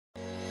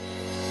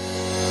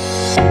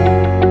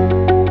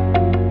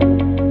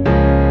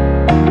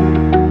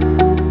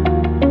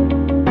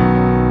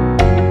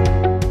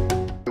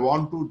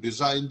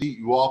design the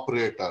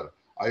evaporator.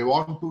 I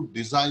want to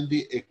design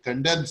a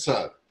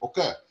condenser.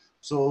 Okay.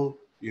 So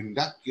in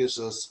that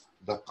cases,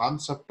 the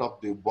concept of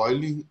the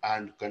boiling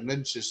and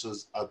condensation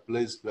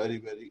plays very,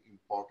 very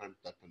important.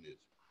 That is,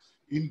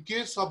 in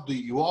case of the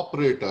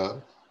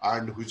evaporator,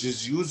 and which is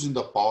used in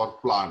the power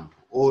plant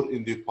or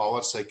in the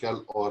power cycle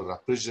or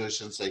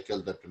refrigeration cycle,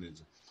 that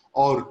is,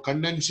 or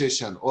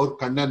condensation or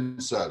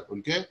condenser.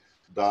 Okay,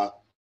 the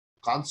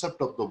concept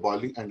of the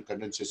boiling and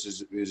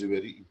condensation is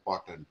very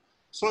important.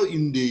 So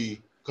in the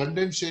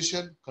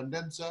condensation,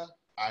 condenser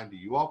and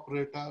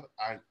evaporator,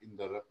 and in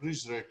the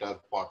refrigerator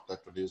part,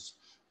 that is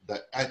the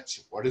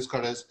H, what is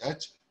called as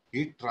H,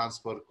 heat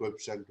transfer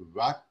coefficient,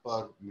 watt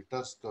per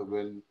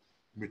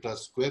meter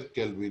square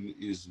Kelvin,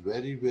 is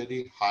very,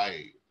 very high.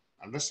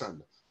 Understand?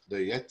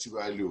 The H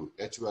value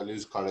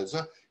is called as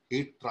a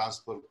heat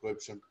transfer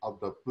coefficient of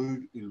the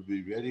fluid will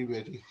be very,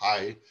 very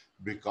high,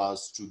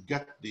 because to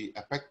get the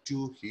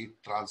effective heat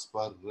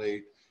transfer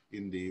rate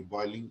in the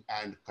boiling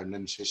and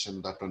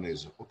condensation, that one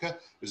is, okay,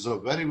 is a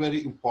very,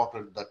 very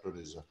important, that one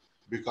is,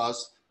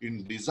 because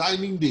in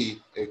designing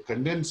a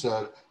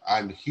condenser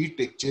and heat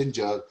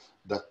exchanger,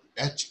 the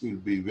H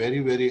will be very,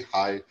 very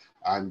high,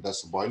 and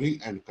thus boiling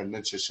and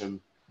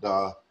condensation, the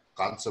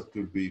concept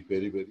will be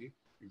very, very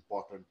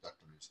important, that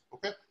one is,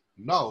 okay.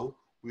 Now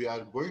we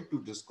are going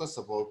to discuss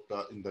about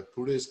in the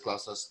today's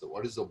classes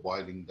what is the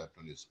boiling, that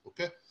one is,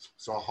 okay.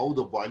 So how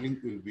the boiling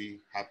will be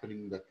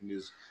happening, that one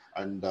is,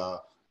 and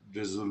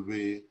this will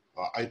be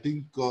I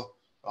think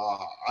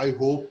I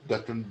hope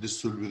that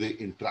this will be the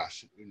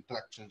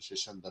interaction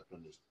session, that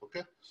one is,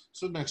 okay.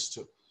 So next,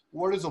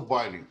 what is the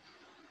boiling?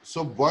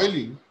 So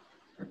boiling,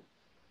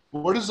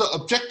 what is the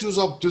objectives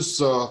of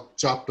this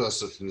chapter?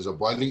 Certain is a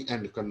boiling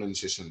and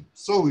condensation.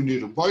 So we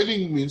need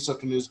boiling means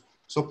certain is,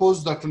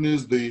 suppose that one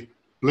is the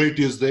plate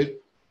is there.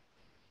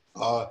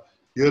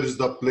 Here is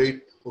the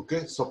plate.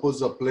 Okay.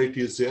 Suppose the plate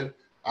is here,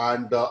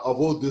 and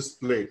above this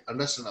plate,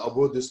 understand,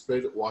 above this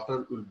plate,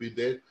 water will be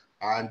there,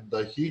 and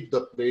the heat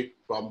the plate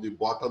from the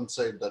bottom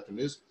side, that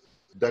is,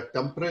 the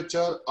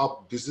temperature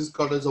of this is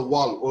called as a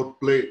wall or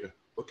plate.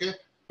 Okay.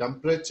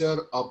 Temperature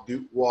of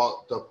the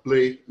wall, the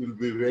plate will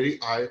be very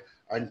high,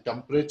 and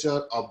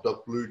temperature of the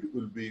fluid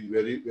will be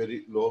very,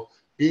 very low.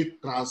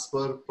 Heat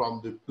transfer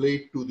from the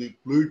plate to the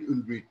fluid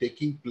will be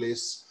taking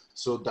place.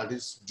 So that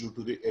is due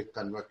to the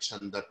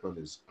convection, that one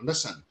is,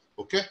 understand,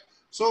 okay.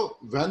 So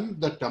when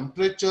the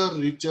temperature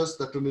reaches,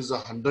 that one is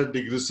 100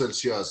 degrees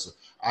Celsius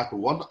at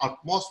 1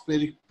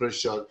 atmospheric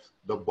pressure,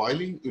 the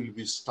boiling will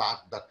be start,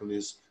 that one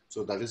is,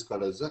 so that is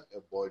called as a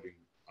boiling,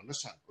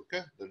 understand,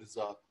 okay. That is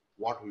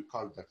what we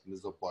call, that one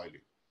is the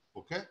boiling,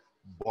 okay.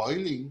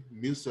 Boiling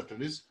means that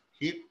one is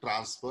heat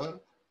transfer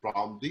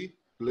from the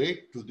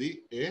plate to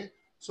the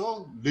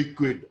so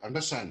liquid,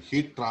 understand,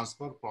 heat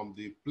transfer from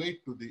the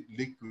plate to the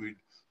liquid.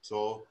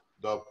 So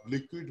the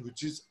liquid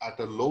which is at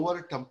a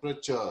lower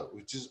temperature, of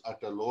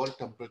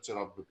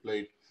the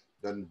plate,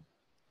 then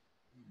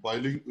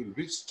boiling will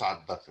be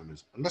start, that one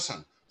is,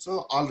 understand.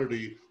 So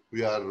already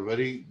we are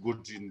very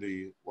good in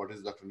the, what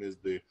is that one is,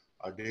 the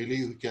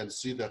daily we can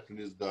see that one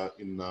is the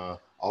in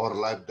our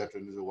life, that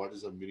one is what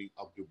is the meaning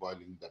of the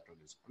boiling, that one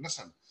is,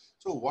 understand.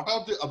 So what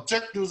are the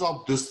objectives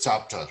of this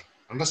chapter,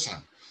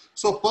 understand.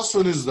 So first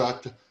one is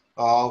that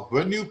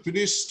when you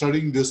finish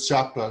studying this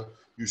chapter,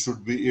 you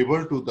should be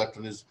able to, that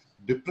one is,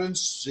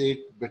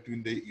 differentiate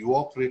between the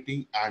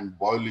evaporating and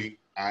boiling,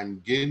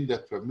 and gain the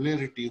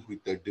familiarity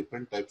with the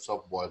different types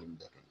of boiling,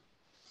 that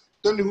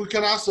one. Then we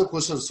can ask the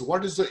questions,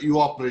 what is the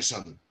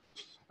evaporation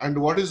and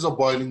what is the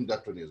boiling,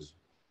 that one is.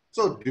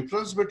 So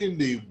difference between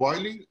the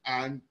boiling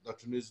and,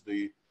 that one is,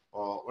 the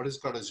what is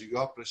called as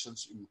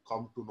evaporations, you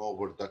come to know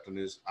what that one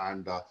is,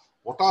 and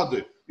what are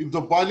the, if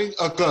the boiling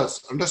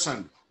occurs,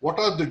 understand, what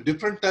are the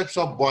different types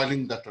of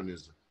boiling, that one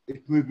is.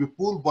 It may be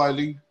pool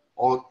boiling,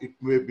 or it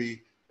may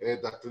be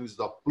that one is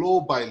the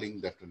flow boiling,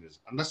 that one is,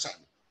 understand,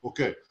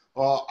 okay.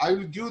 I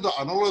will give the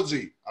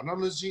analogy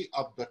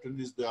of that one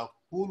is the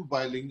pool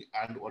boiling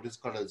and what is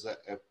called as a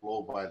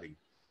flow boiling.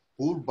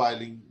 Pool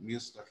boiling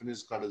means that one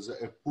is called as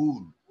a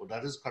pool, or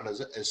that is called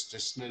as a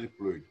stationary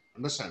fluid,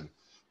 understand.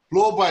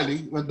 Flow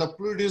boiling, when the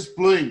fluid is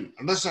flowing,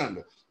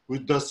 understand,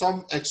 with the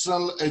some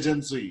external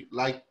agency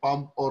like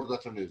pump or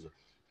that one is,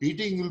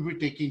 heating will be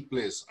taking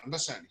place,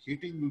 understand,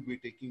 heating will be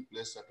taking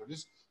place, that one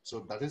is,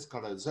 so that is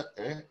called as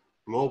a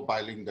flow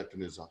boiling, that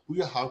one is. We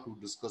have to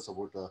discuss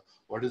about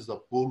what is the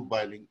pool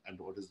boiling and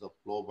what is the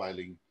flow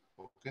boiling,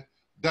 okay.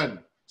 Then,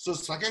 so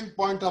second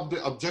point of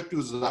the objective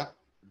is that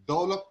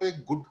develop a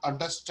good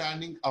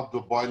understanding of the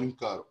boiling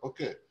curve,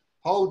 okay.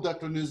 How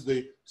that one is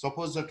the,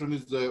 suppose that one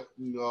is the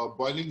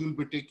boiling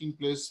will be taking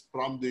place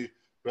from the,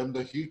 when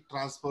the heat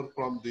transfer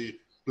from the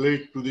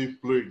plate to the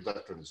fluid,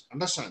 that one is,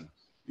 understand.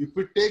 If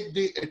we take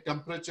the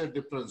temperature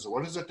difference,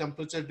 what is the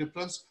temperature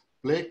difference?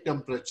 Plate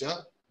temperature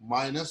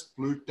minus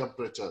fluid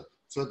temperature.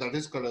 So that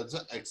is called as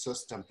the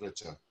excess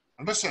temperature,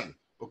 understand,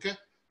 okay.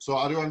 So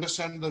are you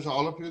understanding that,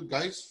 all of you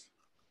guys?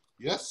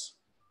 Yes?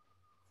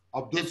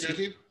 Abdul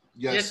Sakib?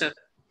 Yes. Yes, sir.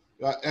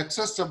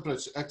 Excess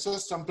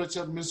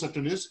temperature means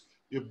certain is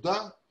if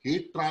the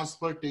heat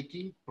transfer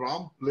taking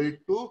from plate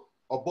to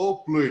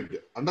above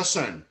fluid.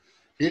 Understand?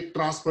 Heat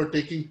transfer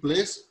taking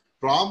place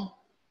from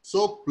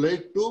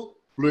plate to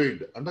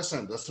fluid.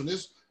 Understand? This one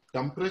is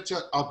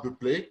temperature of the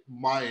plate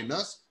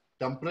minus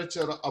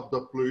temperature of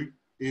the fluid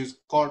is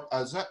called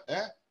as a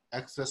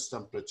excess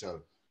temperature.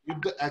 If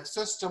the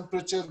excess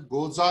temperature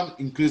goes on,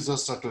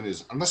 increases certain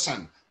is.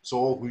 Understand?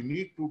 So we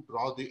need to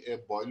draw the a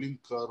boiling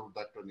curve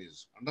that one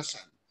is.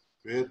 Understand?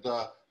 Where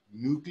the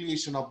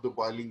nucleation of the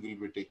boiling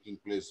will be taking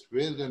place,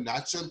 where the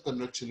natural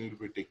convection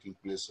will be taking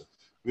place,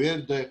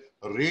 where the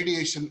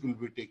radiation will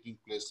be taking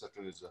place.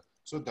 Certain is.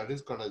 So that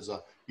is called as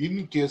a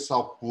in case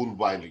of pool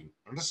boiling.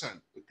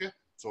 Understand? Okay.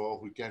 So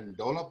we can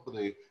develop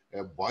the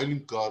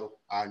boiling curve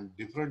and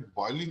different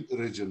boiling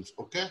regions.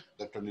 Okay.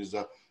 That one is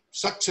a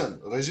suction.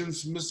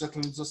 Regions means that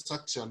one is a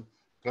suction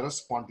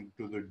corresponding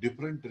to the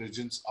different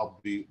regions of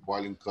the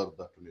boiling curve.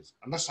 That one is.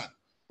 Understand?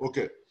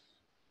 Okay.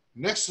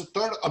 Next,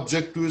 third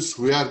objective is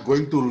we are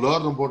going to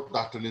learn about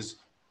that one is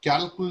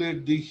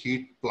calculate the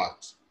heat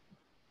flux.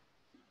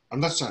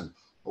 Understand?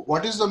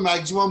 What is the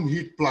maximum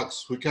heat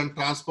flux we can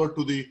transfer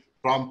to the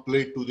from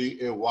plate to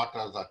the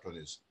water? That one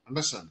is.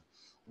 Understand?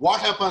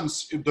 What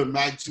happens if the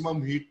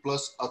maximum heat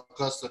flux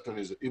occurs? That one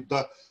is. If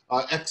the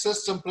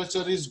excess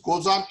temperature is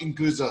goes on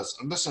increases.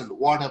 Understand?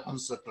 What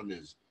happens? That one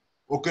is.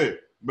 Okay.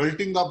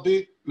 Melting of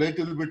the plate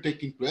will be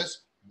taking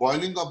place.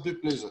 Boiling of the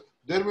plate.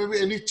 There may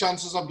be any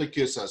chances of the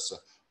cases.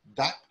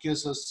 That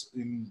cases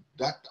in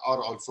that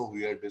are also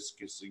we are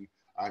discussing.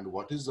 And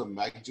what is the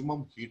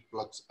maximum heat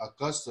flux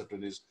occurs? That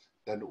one is.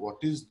 Then what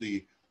is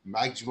the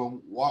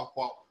maximum,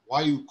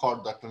 why you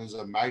call that one is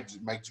a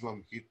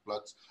maximum heat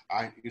flux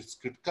and its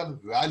critical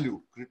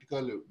value,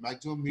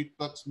 maximum heat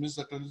flux means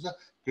that one is a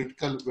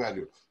critical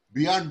value.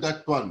 Beyond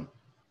that one,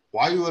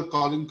 why you are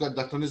calling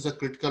that one is a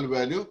critical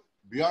value?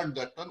 Beyond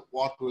that one,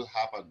 what will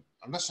happen?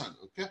 Understand?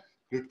 Okay.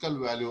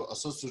 Critical value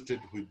associated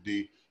with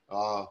the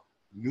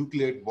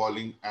nucleate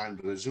boiling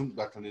and regime,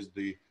 that one is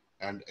the,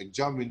 and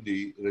examine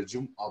the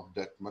regime of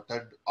that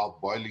method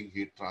of boiling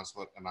heat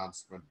transfer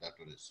enhancement, that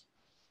one is.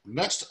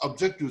 Next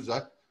objective is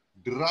that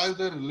derive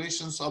the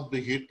relations of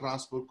the heat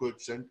transfer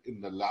coefficient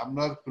in the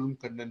laminar film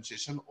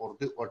condensation or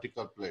the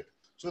vertical plate.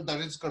 So that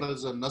is called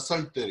as a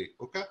Nusselt theory.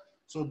 Okay.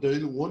 So there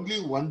is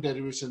only one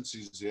derivation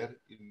is there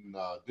in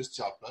this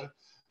chapter.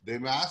 They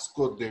may ask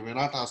or they may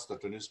not ask.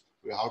 That one is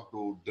we have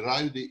to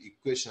derive the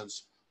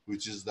equations,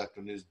 which is that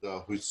one is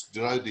the which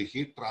derive the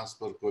heat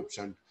transfer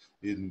coefficient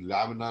in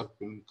laminar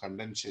film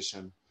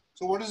condensation.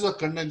 So what is the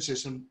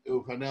condensation?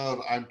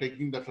 Whenever I'm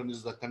taking that one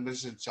is the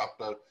condensation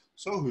chapter.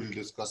 So we'll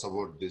discuss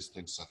about these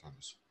things.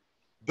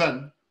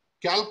 Then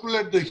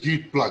calculate the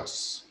heat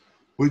flux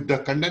with the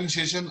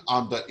condensation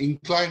on the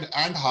inclined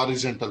and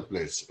horizontal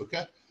plates.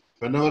 Okay.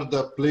 Whenever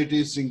the plate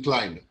is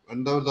inclined,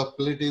 whenever the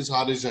plate is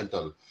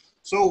horizontal.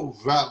 So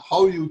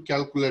how you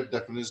calculate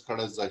that one is called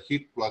as the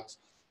heat flux.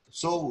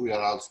 So we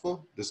are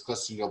also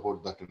discussing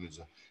about that one is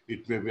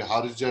it may be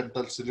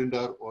horizontal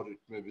cylinder or it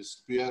may be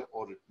sphere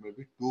or it may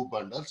be two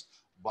bundles.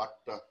 But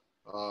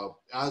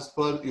as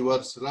per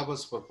your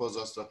syllabus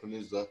purposes, that one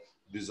is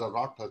these are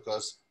not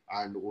occurs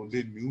and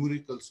only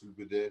numericals will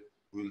be there.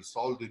 We will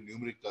solve the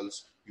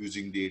numericals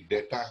using the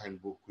data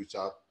handbook, which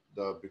are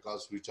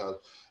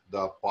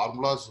the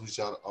formulas which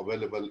are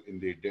available in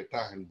the data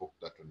handbook,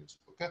 that one is.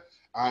 Okay.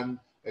 And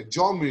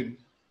examine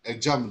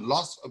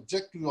last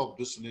objective of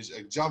this one is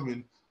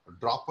examine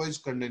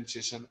dropwise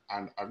condensation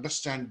and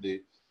understand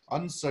the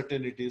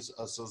uncertainties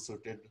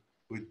associated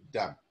with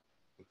them.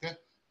 Okay.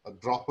 A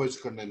dropwise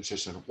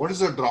condensation. What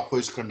is a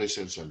dropwise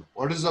condensation?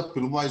 What is a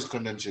filmwise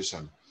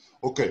condensation?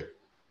 Okay.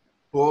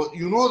 So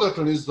you know that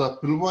one is the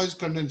filmwise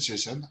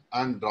condensation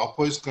and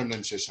dropwise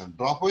condensation.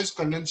 Dropwise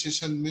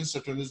condensation means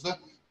that one is the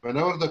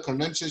whenever the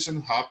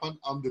condensation happen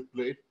on the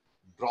plate,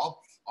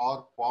 drops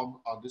are formed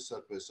on the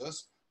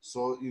surfaces.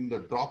 So in the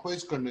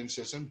dropwise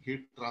condensation,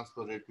 heat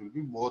transfer rate will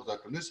be more,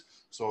 that one is.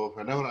 So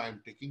whenever I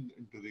am taking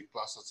into the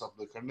classes of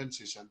the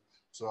condensation,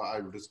 so I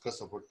will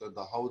discuss about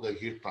how the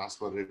heat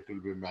transfer rate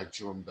will be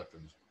maximum, that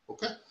one is.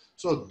 Okay.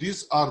 So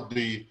these are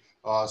the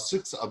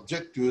 6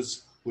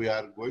 objectives we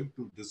are going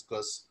to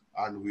discuss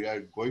and we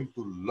are going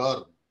to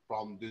learn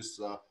from this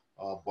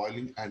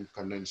boiling and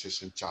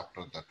condensation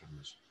chapter, that one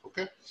is.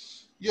 Okay.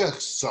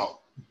 Yes. So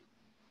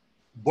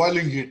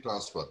boiling heat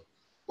transfer.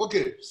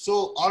 Okay,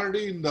 so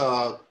already in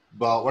the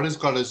what is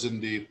called as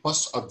in the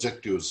first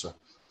objectives,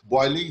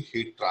 boiling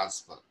heat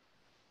transfer.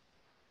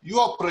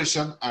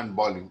 Evaporation and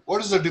boiling.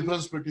 What is the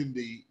difference between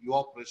the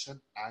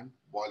evaporation and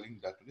boiling,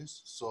 that one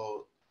is?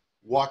 So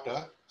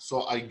water.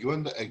 So I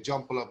given the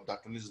example of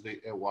that one is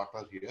the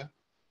water here.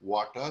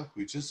 Water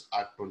which is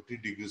at 20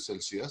 degrees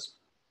Celsius.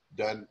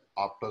 Then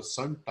after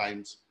some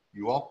times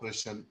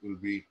evaporation will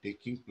be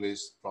taking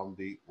place from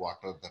the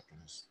water, that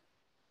one is.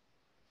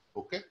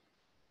 Okay.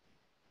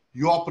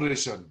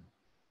 Evaporation,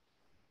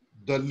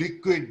 the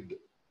liquid.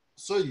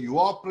 So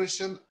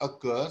evaporation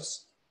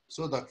occurs.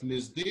 So that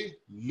is the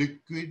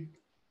liquid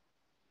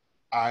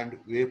and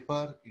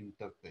vapor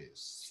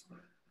interface.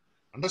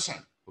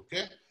 Understand?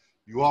 Okay.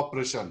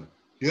 Evaporation.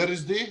 Here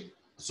is the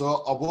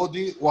So above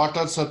the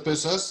water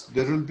surfaces,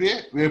 there will be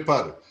a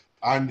vapor,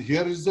 and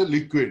here is the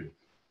liquid.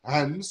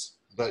 Hence,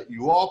 the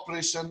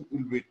evaporation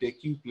will be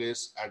taking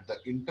place at the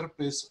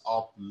interface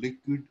of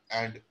liquid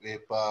and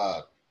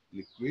vapor.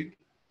 Liquid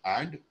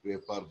and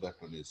vapor, that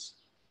one is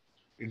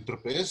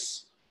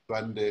interface.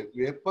 When the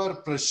vapor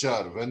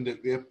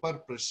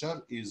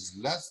pressure is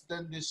less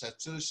than the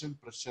saturation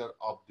pressure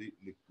of the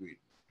liquid,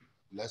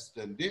 less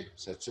than the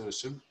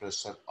saturation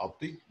pressure of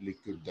the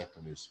liquid, that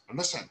one is.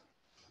 Understand?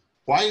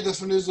 Why this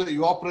one is the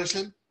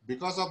evaporation?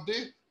 Because of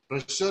the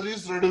pressure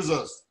is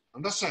reduces.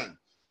 Understand?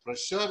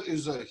 Pressure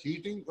is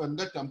heating when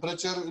the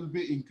temperature will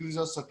be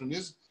increases certain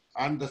is,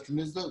 and that one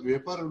is the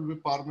vapor will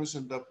be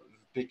formation that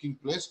taking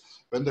place.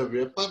 When the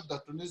vapor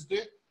that one is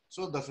the,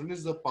 so that one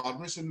is the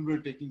formation will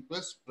be taking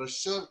place,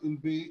 pressure will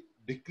be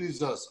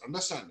decreases.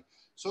 Understand?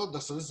 So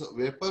this is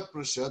vapor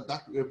pressure.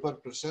 That vapor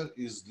pressure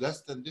is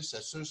less than the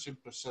saturation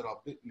pressure of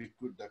the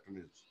liquid, that one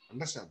is.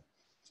 Understand?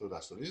 So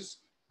that one is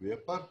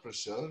vapor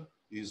pressure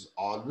is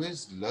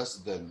always less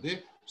than the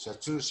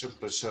saturation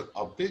pressure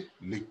of the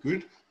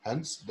liquid.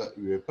 Hence, the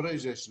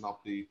vaporization of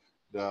the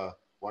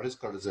what is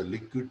called as a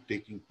liquid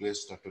taking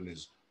place,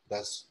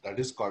 that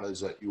is called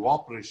as a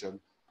evaporation,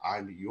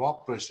 and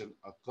evaporation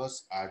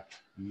occurs at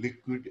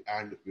liquid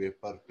and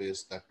vapor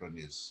phase, that one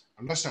is.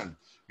 Understand?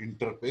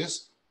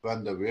 Interface,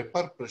 when the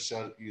vapor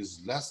pressure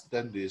is less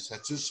than the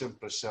saturation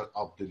pressure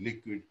of the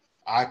liquid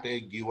at a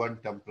given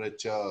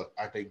temperature,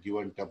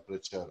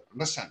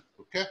 Understand?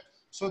 Okay.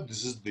 So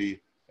this is the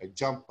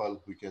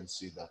example we can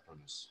see, that one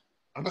is.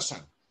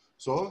 Understand?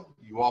 So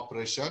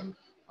evaporation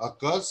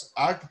occurs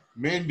at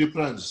main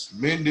difference.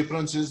 Main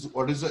difference is,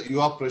 what is the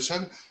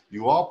evaporation?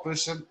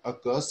 Evaporation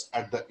occurs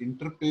at the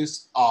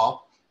interface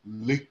of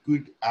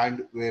liquid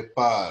and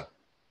vapor.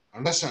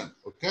 Understand?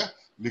 Okay.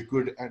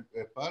 Liquid and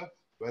vapor.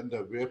 When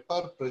the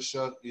vapor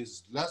pressure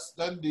is less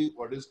than the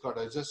what is called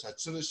as a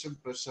saturation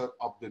pressure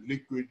of the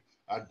liquid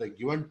at the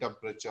given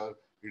temperature,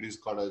 it is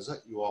called as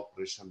a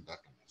evaporation, that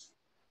is.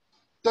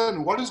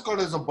 Then what is called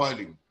as a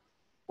boiling?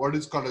 What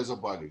is called as a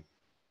boiling?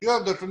 Here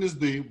that one is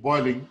the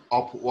boiling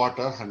of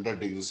water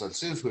 100 degrees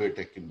Celsius. We are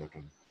taking that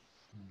one.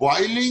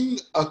 Boiling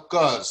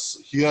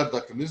occurs, here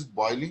that one is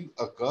boiling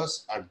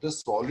occurs at the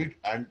solid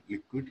and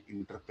liquid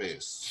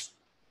interface.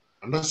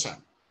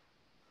 Understand?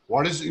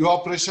 What is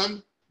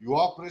evaporation?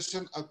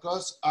 Evaporation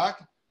occurs at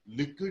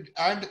liquid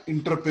and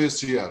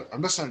interface here.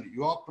 Understand?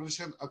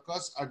 Evaporation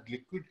occurs at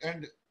liquid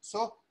and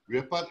so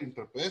vapor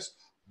interface,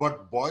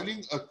 but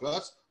boiling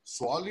occurs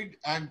solid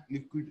and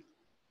liquid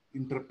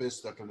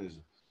interface, that one is.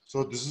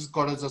 So this is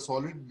called as a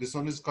solid. This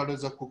one is called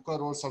as a cooker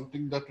or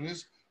something, that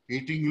is.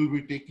 Heating will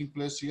be taking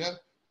place here.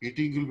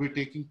 Heating will be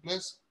taking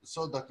place.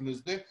 So that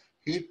is the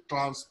heat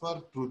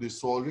transfer to the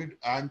solid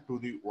and to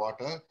the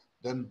water.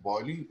 Then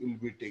boiling will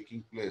be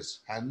taking place.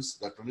 Hence,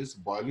 that one is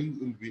boiling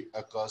will be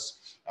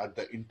occurs at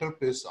the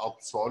interface of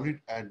solid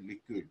and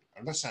liquid.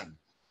 Understand?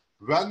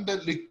 When the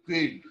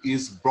liquid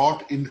is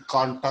brought in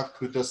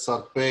contact with the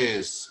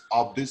surface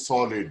of the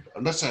solid,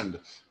 understand?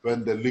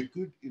 When the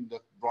liquid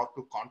brought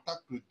to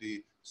contact with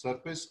the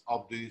surface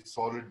of the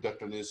solid, that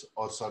is,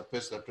 or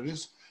surface, that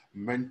is,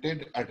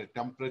 maintained at a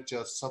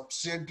temperature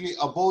sufficiently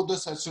above the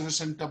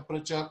saturation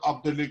temperature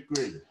of the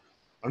liquid.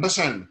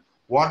 Understand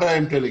what I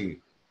am telling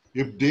you?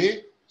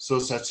 If so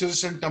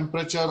saturation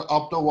temperature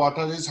of the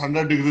water is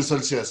 100 degrees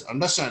Celsius.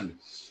 Understand?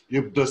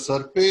 If the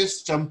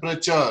surface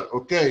temperature,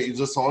 okay, is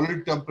a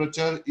solid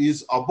temperature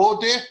is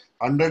above the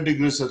 100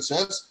 degrees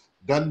Celsius,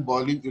 then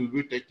boiling will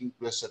be taking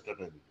place at a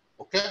time.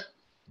 Okay?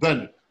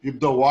 Then, if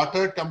the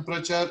water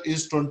temperature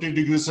is 20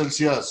 degrees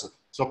Celsius,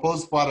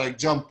 suppose for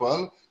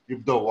example,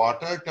 if the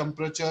water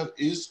temperature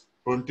is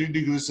 20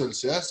 degrees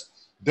Celsius,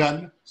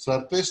 then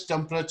surface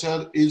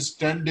temperature is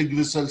 10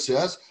 degrees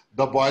Celsius,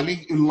 the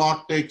boiling will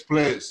not take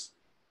place.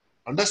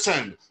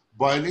 Understand?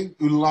 Boiling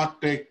will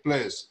not take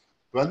place.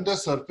 When the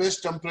surface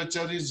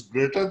temperature is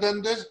greater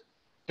than the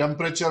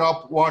temperature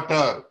of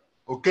water,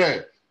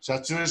 okay,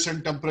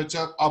 saturation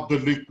temperature of the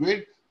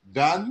liquid,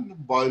 then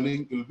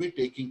boiling will be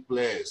taking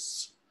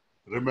place.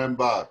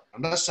 Remember,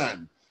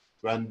 understand?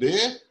 When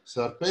the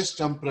surface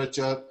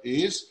temperature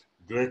is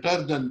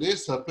greater than the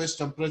surface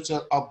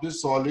temperature of the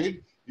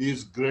solid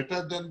is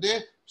greater than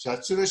the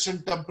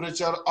saturation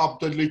temperature of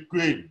the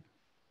liquid.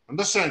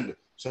 Understand?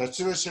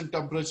 Saturation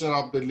temperature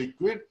of the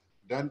liquid,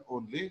 then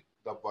only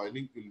the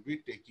boiling will be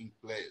taking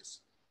place.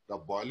 The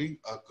boiling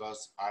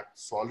occurs at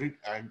solid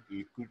and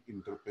liquid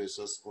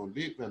interfaces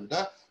only when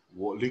the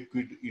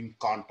liquid in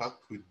contact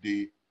with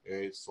the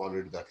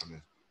solid, that one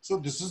is. So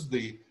this is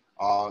the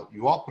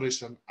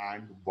evaporation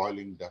and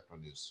boiling, that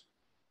one is.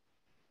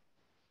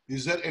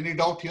 Is there any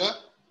doubt here?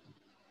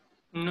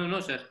 No,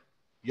 sir.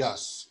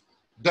 Yes.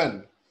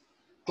 Then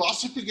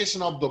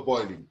classification of the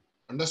boiling.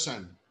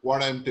 Understand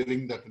what I am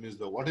telling, that is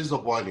what is the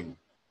boiling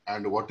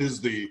and what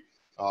is the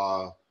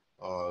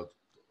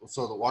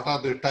what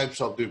are the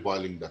types of the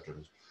boiling, that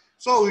is.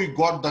 So we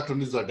got that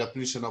one is the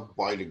definition of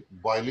boiling.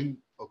 Boiling,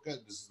 okay,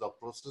 this is the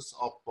process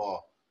of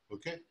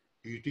okay,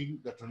 heating,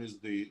 that one is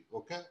the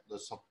okay, the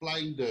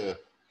supplying the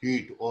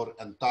heat or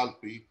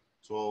enthalpy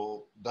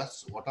So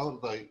that's whatever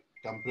the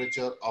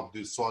temperature of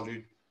the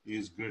solid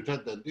is greater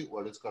than the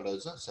what is called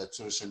as a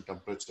saturation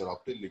temperature of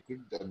the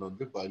liquid, then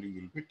only boiling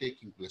will be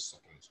taking place.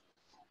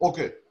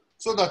 Okay,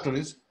 so that one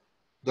is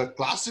the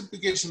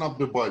classification of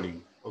the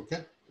boiling.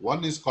 Okay,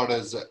 one is called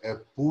as a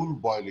pool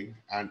boiling,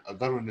 and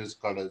other one is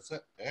called as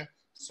a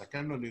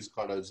second one is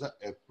called as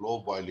a flow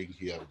boiling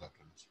here. That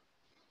one is.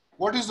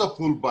 What is the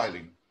pool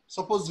boiling?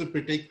 Suppose if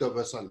we take the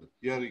vessel,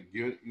 here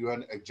give you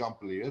an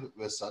example here,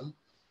 vessel,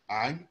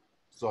 and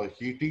so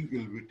heating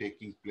will be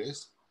taking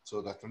place. So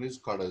that one is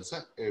called as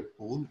a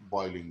pool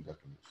boiling, that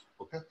one is,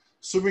 okay.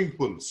 Swimming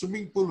pool.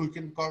 Swimming pool we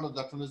can call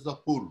that one is the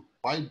pool.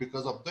 Why?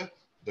 Because of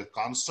the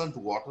constant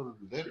water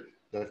there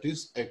that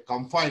is a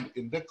confined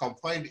in the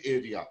confined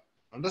area.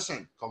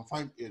 Understand?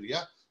 Confined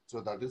area.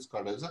 So that is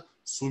called as a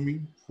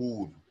swimming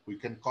pool. We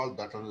can call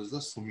that one as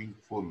a swimming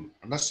pool.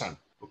 Understand?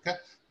 Okay.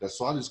 That's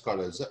what is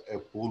called as a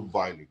pool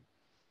boiling.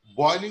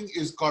 Boiling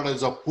is called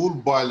as a pool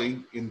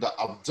boiling in the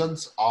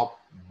absence of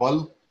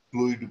bulk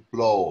fluid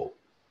flow.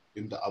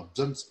 In the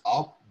absence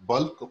of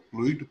bulk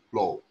fluid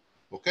flow.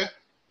 Okay?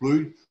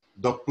 Fluid,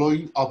 the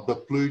flowing of the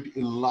fluid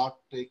will not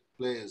take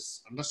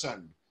place.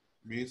 Understand?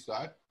 Means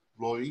that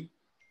flowing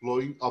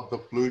of the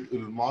fluid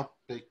will not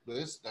take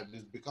place. That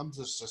is becomes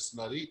a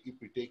stationary if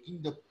we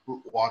taking the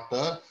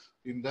water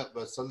in the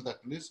vessel,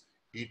 that means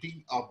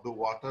heating of the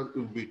water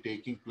will be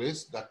taking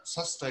place. That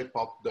such type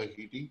of the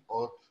heating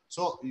or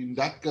so in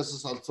that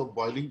cases also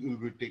boiling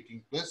will be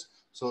taking place.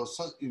 So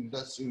in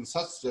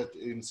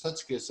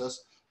such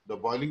cases the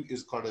boiling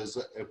is called as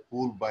a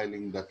pool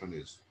boiling, that one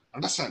is.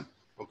 Understand?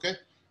 Okay.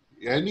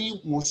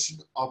 Any motion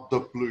of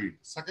the fluid.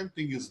 Second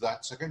thing is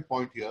that second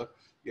point here.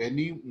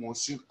 Any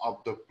motion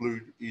of the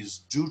fluid is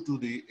due to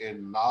the a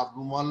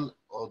normal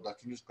or that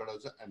is called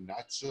as a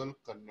natural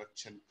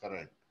convection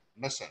current.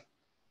 Understand?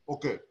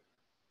 Okay.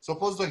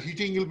 Suppose the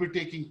heating will be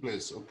taking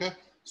place. Okay.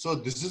 So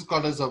this is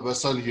called as a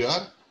vessel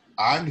here,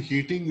 and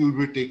heating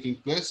will be taking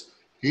place.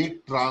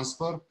 Heat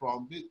transfer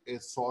from the a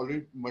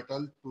solid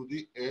metal to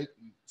the air.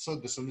 So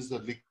this one is the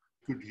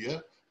liquid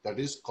here, that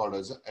is called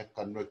as a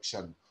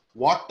convection.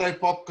 What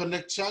type of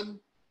convection?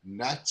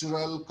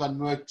 Natural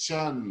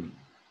convection.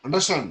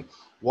 Understand?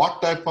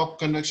 What type of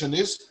convection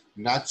is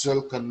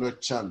natural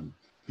convection?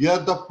 Here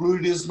the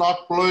fluid is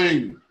not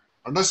flowing.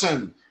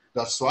 Understand?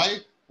 That's why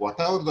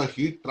whatever the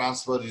heat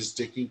transfer is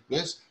taking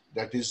place,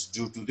 that is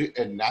due to the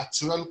a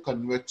natural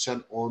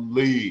convection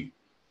only.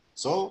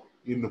 So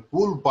in the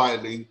pool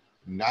boiling,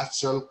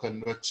 natural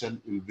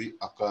convection will be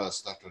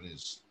occurs. That one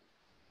is.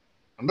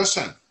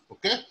 Understand?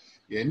 Okay.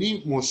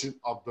 Any motion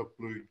of the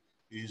fluid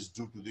is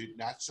due to the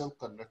natural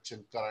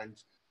convection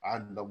currents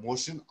and the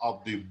motion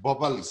of the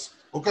bubbles.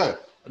 Okay.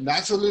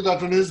 Naturally,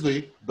 that one is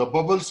the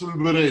bubbles will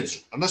be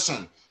raised.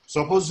 Understand?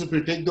 Suppose if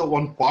we take the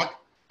one pot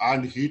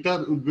and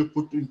heater will be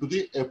put into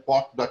the a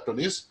pot, that one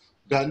is,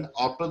 then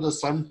after the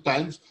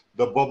sometimes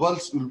the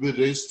bubbles will be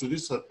raised to the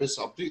surface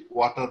of the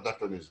water, that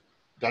one is.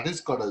 That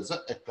is called as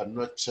a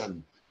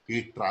convection.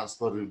 Heat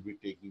transfer will be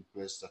taking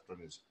place, that one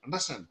is.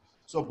 Understand?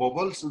 So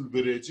bubbles will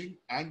be raising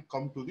and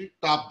come to the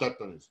top, that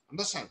one is.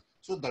 Understand?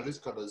 So that is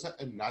called as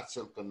a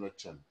natural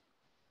convection.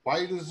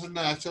 Why this is a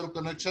natural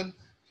convection?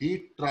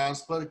 Heat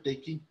transfer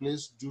taking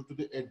place due to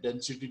the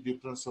density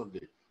difference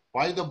only.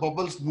 Why the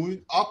bubbles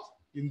moving up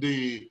in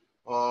the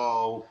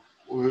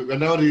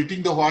whenever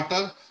heating the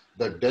water,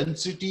 the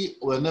density,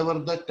 whenever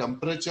the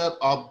temperature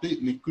of the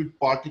liquid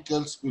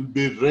particles will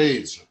be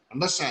raised.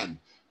 Understand?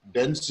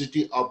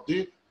 Density of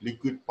the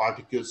liquid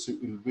particles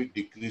will be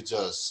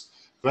decreases.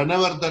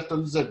 Whenever that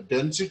is the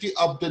density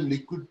of the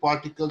liquid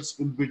particles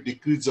will be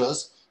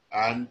decreases,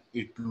 and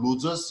it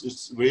loses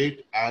its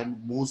weight and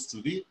moves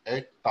to the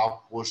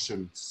top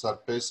portion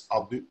surface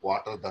of the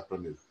water, that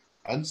one is.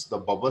 Hence the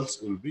bubbles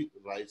will be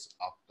rise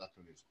up, that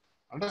one is.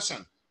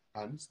 Understand?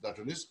 Hence that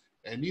one is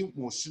any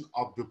motion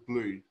of the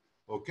fluid,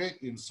 okay,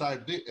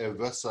 inside the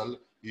vessel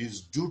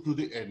is due to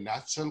the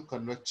natural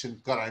convection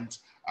currents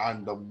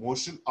and the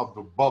motion of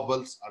the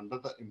bubbles under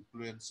the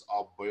influence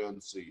of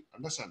buoyancy.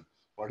 Understand?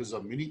 What is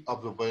the meaning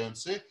of the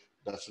buoyancy?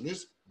 That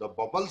is the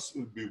bubbles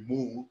will be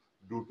moved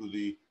due to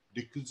the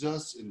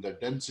decreases in the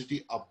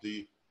density of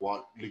the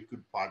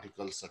liquid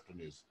particles, certain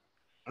is.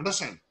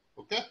 Understand?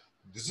 Okay.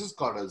 This is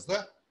called as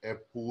the a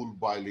pool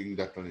boiling,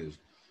 that one is.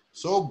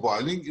 So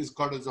boiling is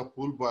called as a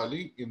pool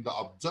boiling in the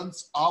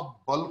absence of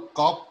bulk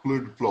of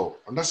fluid flow.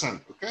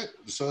 Understand? Okay.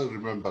 So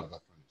remember that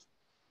one is.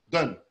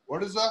 Then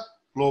what is the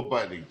flow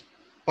boiling?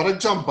 For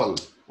example,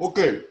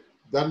 okay.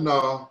 Then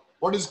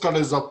what is called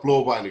as a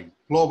flow boiling?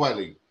 Flow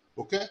boiling.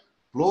 Okay.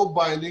 Flow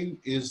boiling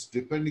is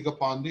depending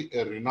upon the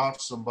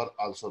Reynolds number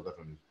also, that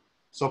one is.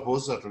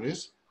 Suppose that one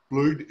is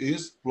fluid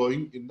is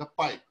flowing in the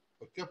pipe.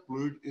 Okay,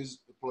 fluid is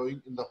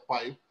flowing in the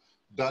pipe.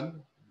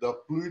 Then the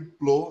fluid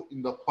flow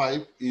in the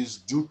pipe is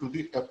due to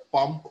the a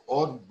pump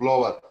or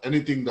blower,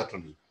 anything that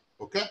one is.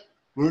 Okay,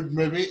 fluid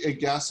may be a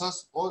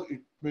gaseous or it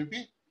may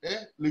be a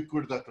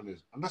liquid, that one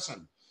is.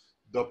 Understand?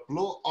 The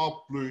flow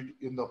of fluid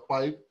in the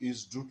pipe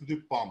is due to the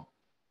pump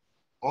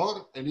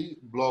or any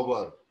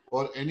blower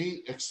or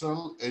any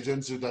external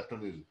agency, that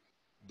one is.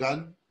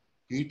 Then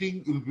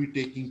heating will be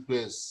taking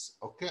place,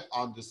 okay,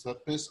 on the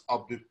surface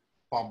of the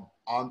pump,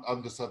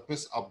 on the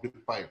surface of the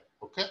pipe,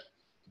 okay.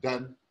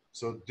 Then,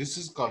 so this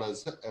is called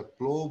as a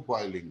flow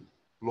boiling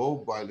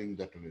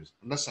that is,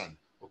 understand,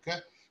 okay.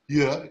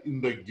 Here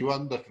in the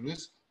given that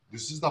is,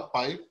 this is the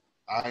pipe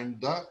and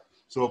the,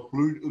 so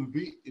fluid will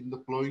be in the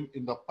flowing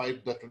in the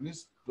pipe that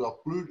is, the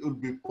fluid will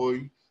be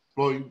flowing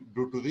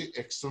due to the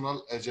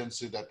external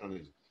agency that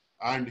is,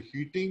 and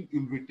heating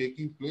will be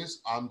taking place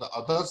on the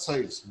other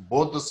sides,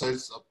 both the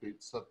sides of the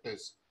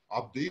surface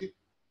of the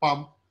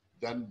pump.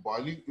 Then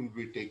boiling will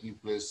be taking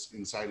place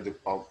inside the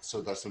pump.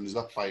 So that one is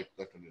the pipe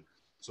that one is.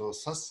 So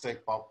such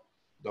type of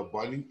the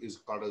boiling is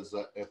called as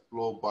a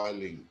flow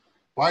boiling.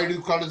 Why do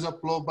you call it as a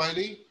flow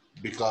boiling?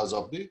 Because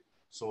of the,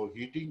 so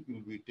heating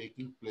will be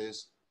taking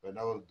place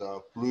whenever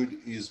the fluid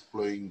is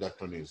flowing, that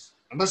one is.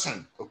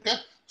 Understand? Okay.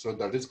 So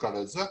that is called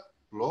as a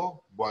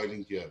flow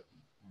boiling here.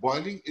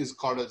 Boiling is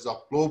called as a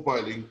flow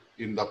boiling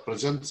in the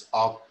presence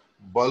of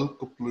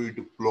bulk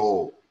fluid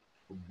flow.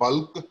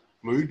 Bulk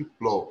fluid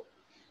flow.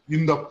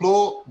 In the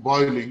flow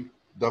boiling,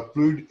 the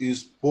fluid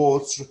is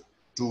forced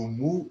to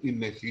move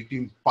in a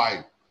heating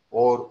pipe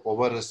or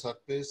over a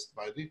surface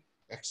by the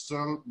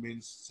external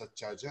means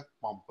such as a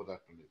pump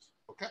that is.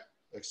 Okay?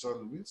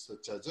 External means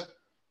such as a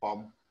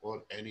pump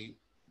or any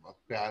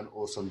pan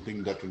or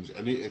something that is,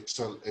 any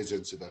external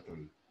agency that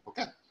is.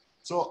 Okay?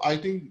 So I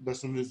think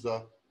this one is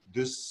the,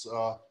 this,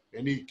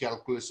 any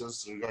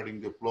calculations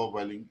regarding the flow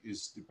boiling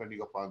is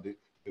depending upon the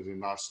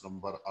Reynolds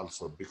number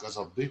also, because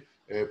of the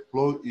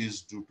flow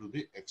is due to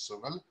the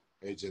external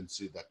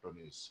agency that one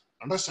is.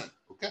 Understand?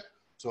 Okay.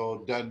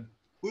 So then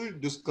we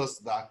discuss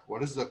that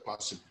what is the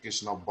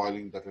classification of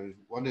boiling that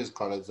one is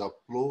called as a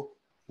pool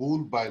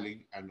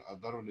boiling and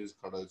other one is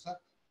called as a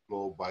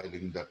flow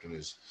boiling that one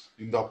is.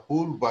 In the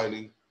pool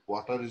boiling,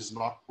 water is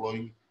not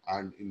flowing,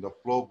 and in the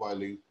flow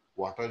boiling,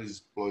 water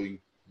is flowing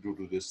due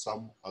to the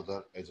some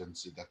other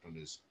agency that one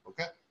is.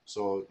 Okay.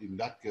 So in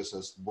that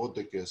cases, both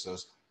the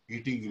cases,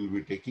 heating will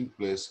be taking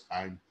place,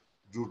 and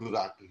due to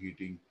that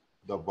heating,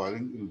 the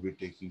boiling will be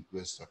taking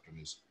place. That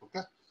one is.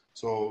 Okay.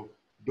 So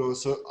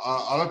those,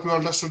 all of you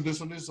understood this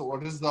one is, so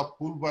what is the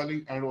pool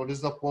boiling and what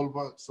is the flow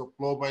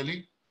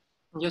boiling?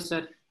 Yes,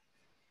 sir.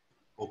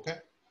 Okay.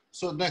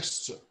 So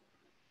next,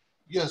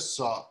 yes,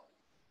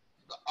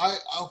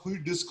 we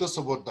discuss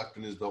about that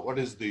one is the, what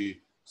is the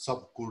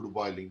subcooled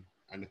boiling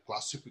and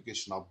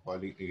classification of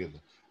boiling again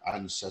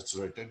and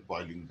saturated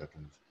boiling that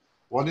one.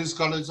 One is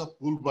called as a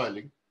pool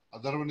boiling,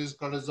 other one is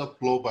called as a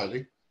flow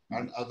boiling,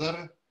 and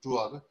other two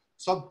are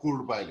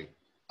subcooled boiling,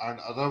 and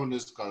other one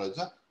is called as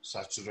a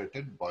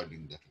saturated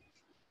boiling that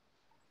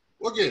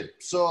one. Okay,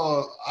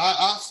 so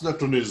I asked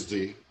that one is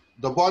the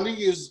boiling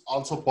is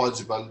also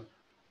possible,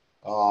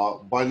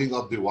 boiling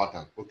of the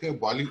water. Okay,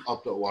 boiling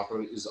of the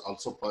water is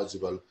also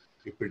possible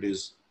if it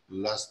is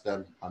less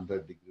than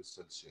 100 degrees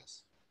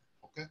Celsius.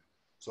 Okay,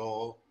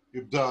 so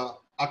if the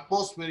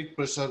atmospheric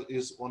pressure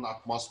is one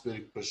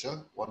atmospheric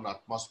pressure,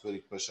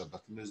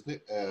 that means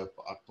the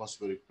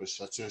atmospheric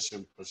pressure,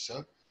 saturation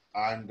pressure,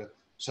 and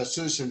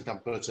saturation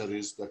temperature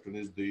is, that one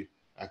is the,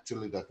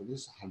 actually that one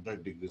is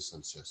 100 degrees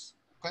Celsius.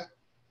 Okay,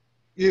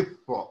 if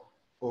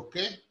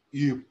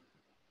if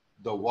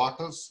the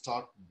water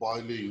start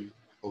boiling,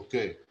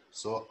 okay,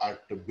 so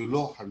at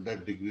below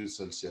 100 degrees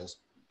Celsius,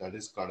 that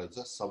is called as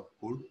a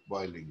subcooled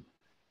boiling.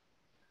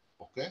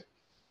 Okay,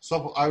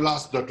 so I will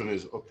ask that one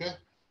is, okay,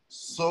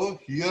 so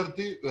here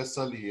the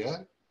vessel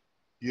here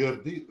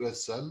the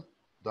vessel,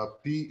 the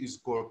P is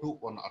equal to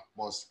 1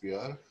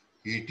 atmosphere,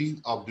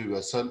 heating of the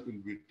vessel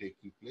will be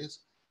taking place,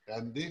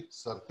 and the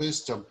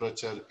surface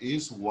temperature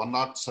is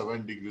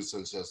 107 degrees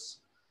Celsius.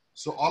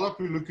 So all of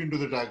you look into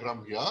the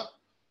diagram here.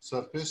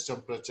 Surface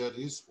temperature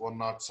is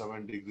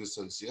 107 degrees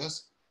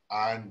Celsius,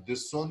 and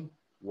this one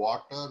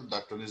water,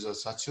 that one is a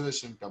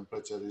saturation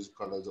temperature is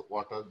called as a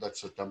water,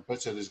 that's a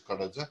temperature is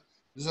called as a,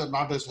 this is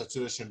not a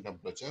saturation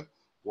temperature.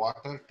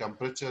 Water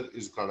temperature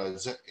is called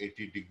as a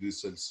 80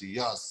 degrees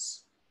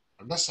Celsius.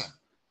 Understand?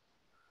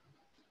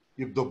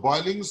 If the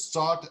boiling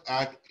start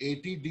at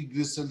 80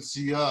 degrees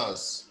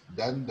Celsius,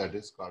 then that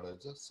is called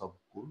as a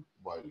subcooled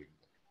boiling.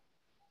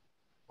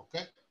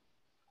 Okay.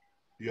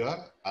 Here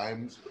I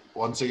am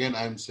once again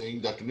I am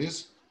saying that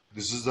is,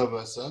 this is the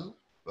vessel.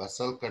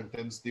 Vessel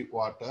contains the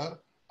water,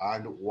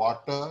 and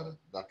water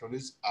that one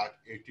is at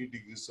 80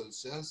 degrees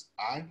Celsius,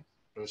 and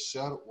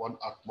pressure 1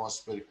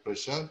 atmospheric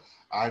pressure,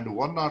 and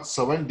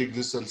 107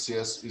 degrees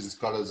Celsius is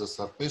called as the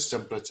surface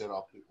temperature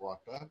of the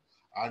water,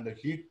 and the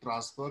heat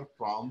transfer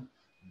from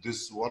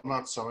this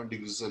 107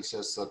 degrees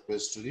Celsius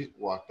surface to the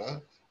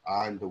water,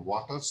 and the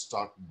water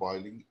start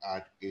boiling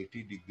at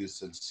 80 degrees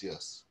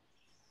Celsius.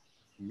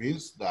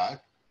 Means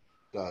that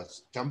the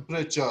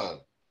temperature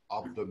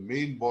of the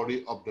main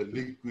body of the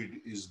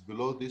liquid is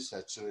below the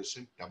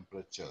saturation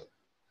temperature.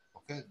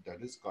 Okay,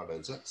 that is called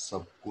as a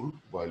subcooled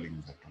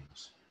boiling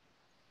methods.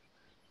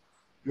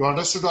 You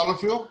understood, all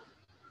of you?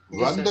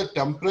 Yes, When sir. the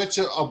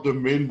temperature of the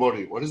main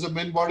body, what is the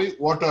main body?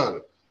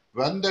 Water.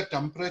 When the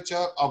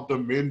temperature of the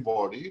main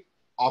body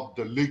of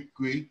the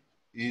liquid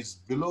is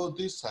below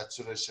the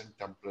saturation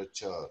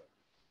temperature,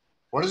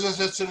 What is the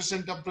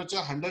saturation temperature?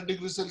 100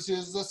 degrees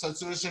Celsius is the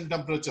saturation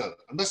temperature.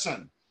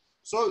 Understand?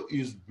 So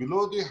is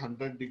below the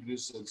 100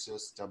 degrees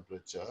Celsius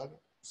temperature,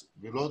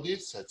 below the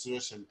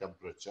saturation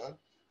temperature,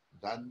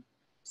 then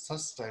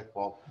such type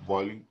of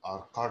boiling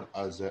are called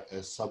as a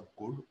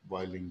subcooled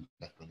boiling,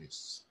 that one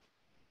is.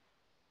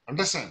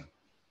 Understand?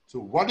 So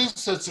what is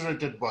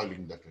saturated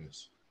boiling, that one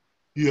is?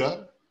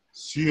 Here,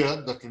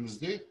 that one is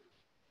the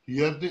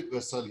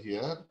vessel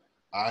here,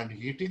 and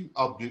heating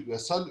of the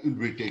vessel will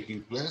be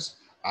taking place,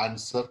 and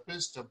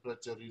surface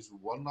temperature is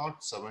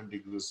 107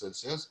 degrees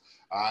Celsius,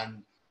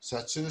 and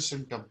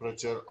saturation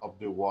temperature of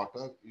the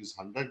water is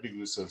 100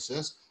 degrees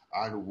Celsius,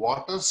 and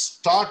water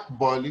start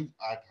boiling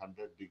at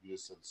 100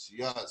 degrees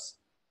Celsius.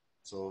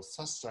 So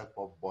such type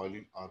of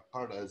boiling are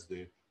called as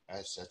the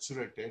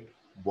saturated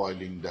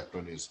boiling, that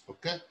one is.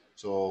 Okay.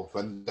 So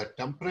when the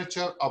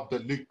temperature of the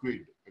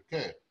liquid,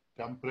 okay,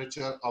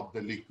 temperature of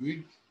the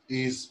liquid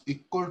is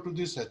equal to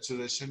the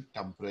saturation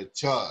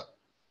temperature,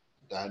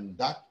 then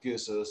that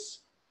cases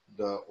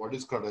the what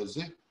is called as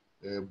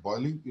a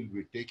boiling will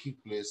be taking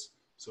place.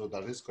 So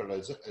that is called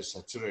as a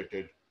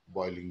saturated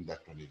boiling, that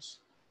one is.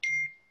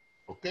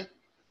 Okay.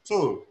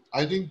 So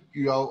I think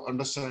you have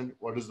understand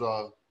what is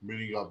the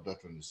meaning of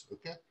that one is.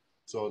 Okay.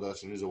 So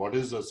that is what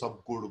is the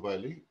subcooled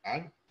boiling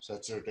and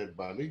saturated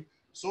boiling.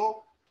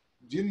 So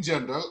in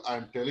general, I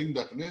am telling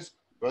that one is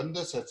when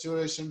the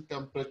saturation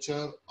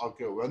temperature,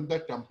 okay, when the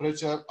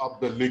temperature of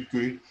the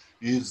liquid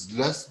is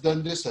less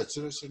than the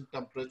saturation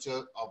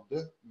temperature of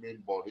the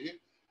main body,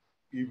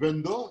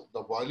 even though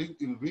the boiling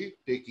will be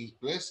taking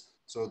place,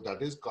 so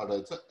that is called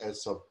as a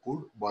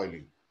subcooled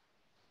boiling.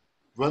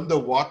 When the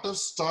water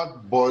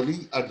start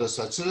boiling at the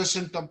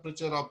saturation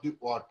temperature of the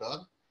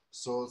water,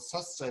 so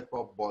such type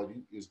of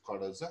boiling is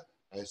called as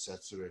a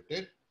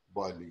saturated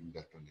boiling,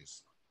 that one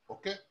is.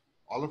 Okay,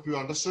 all of you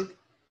understood?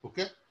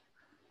 Okay.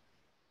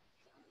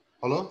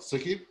 Hello,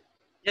 Sakib?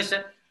 Yes,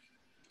 sir.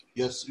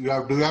 Yes, you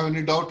have. Do you have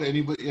any doubt?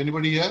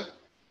 Anybody here?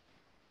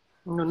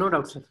 No, no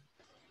doubt, sir.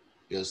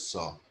 Yes,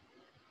 sir.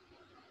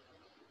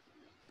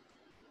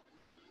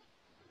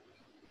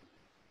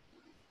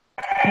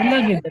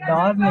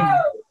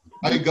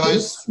 Hi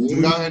guys, do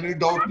you have any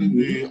doubt in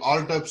the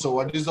all types? So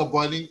what is the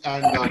boiling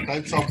and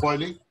types of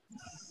boiling?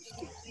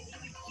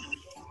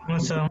 No,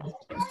 sir.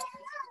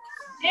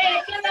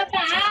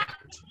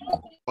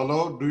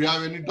 Hello, do you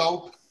have any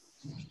doubt?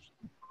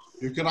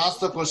 You can ask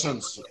the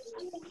questions.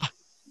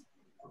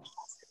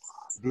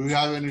 Do you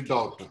have any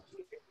doubt?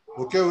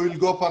 Okay, we will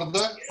go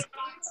further.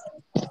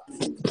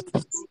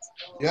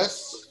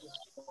 Yes?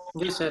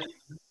 Yes, sir.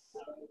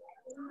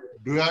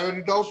 Do you have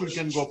any doubt? We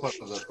can go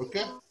further.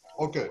 Okay?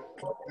 Okay,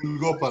 we will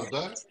go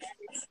further.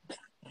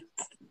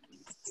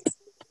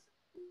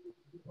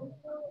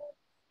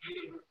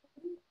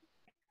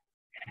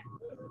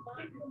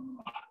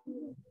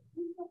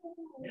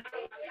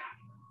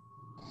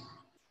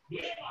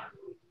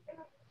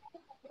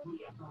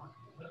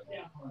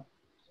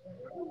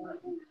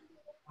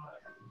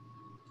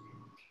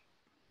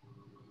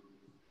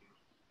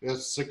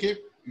 Yes, Sakib,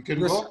 you can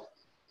Yes, go. sir.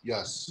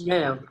 Yes.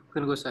 Yeah, you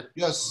can go, sir.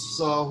 Yes,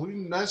 we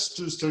next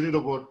to study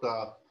about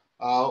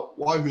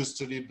why we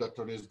studied that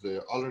one is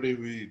there. Already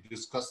we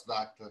discussed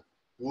that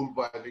pool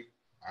boiling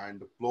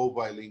and flow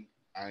boiling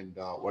and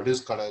what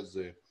is called as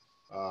the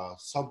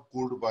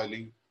subcooled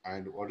boiling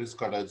and what is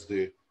called as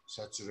the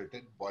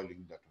saturated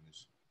boiling, that one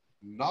is.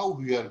 Now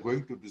we are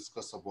going to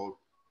discuss about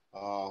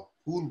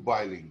pool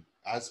boiling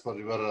as per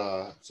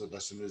your so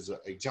that one is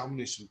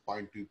examination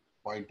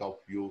point of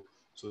view.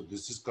 So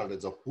this is called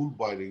as a pool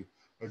boiling.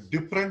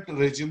 Different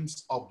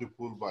regimes of the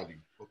pool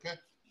boiling. Okay,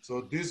 so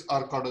these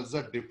are called as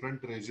the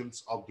different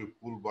regimes of the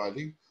pool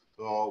boiling.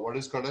 What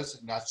is called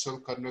as natural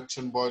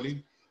convection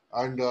boiling,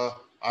 and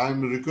I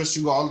am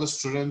requesting all the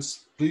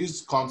students,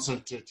 please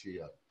concentrate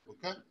here.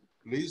 Okay,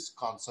 please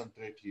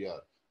concentrate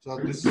here. So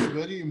this is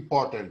very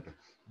important.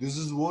 This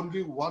is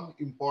only one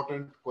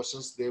important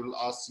questions they will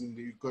ask.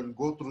 You can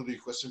go through the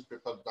question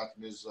paper. That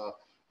means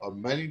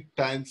many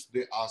times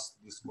they ask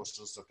these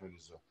questions. That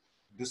is.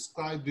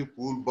 Describe the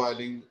pool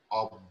boiling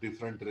of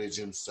different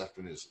regimes, that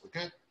one is.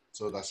 Okay,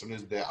 so that one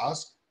is they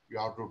ask, you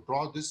have to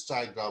draw this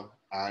diagram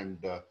and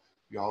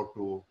you have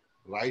to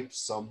write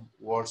some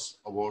words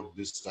about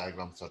this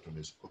diagram, that one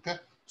is. Okay,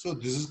 so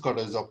this is called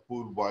as a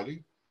pool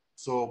boiling.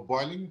 So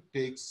boiling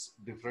takes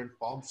different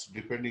forms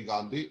depending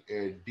on the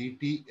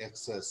dt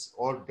excess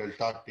or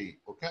delta T.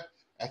 Okay,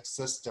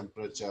 excess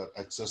temperature.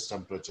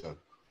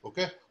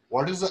 Okay,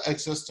 what is the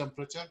excess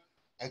temperature?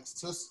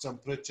 Excess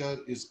temperature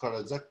is called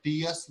as a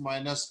Ts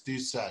minus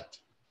Tsat.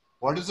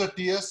 What is the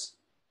Ts?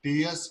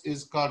 Ts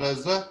is called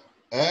as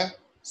a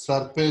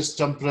surface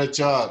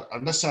temperature.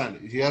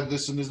 Understand? Here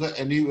this one is the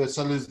any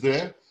vessel is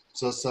there.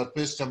 So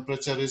surface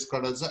temperature is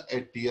called as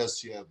a Ts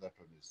here. That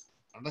one is.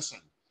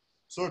 Understand?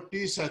 So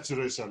T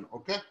saturation.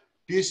 Okay.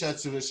 T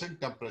saturation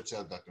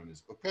temperature. That one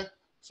is. Okay.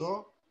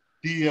 So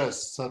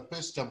Ts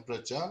surface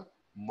temperature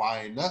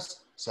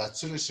minus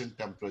saturation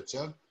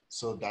temperature.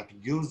 So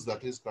that gives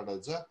that is called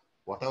as a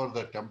whatever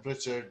the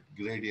temperature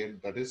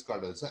gradient, that is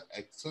called as a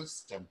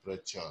excess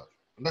temperature.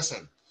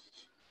 Understand?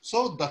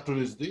 So that one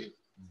is the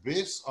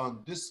based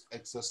on this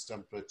excess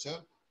temperature,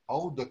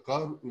 how the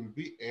curve will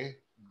be a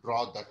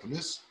draw that one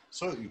is.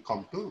 So you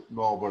come to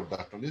know about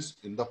that one is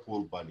in the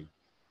pool boiling.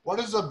 What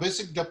is the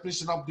basic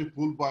definition of the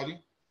pool boiling?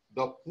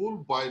 The pool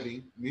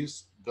boiling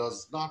means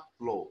does not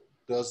flow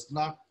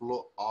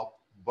of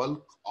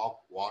bulk of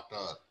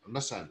water.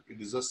 Understand?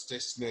 It is a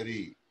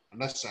stationary.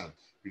 Understand?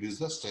 It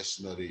is a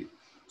stationary.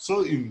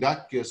 So in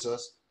that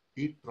cases,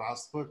 heat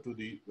transfer to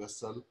the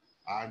vessel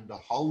and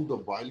how the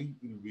boiling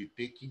will be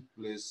taking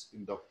place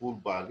in the pool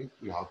boiling,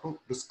 we have to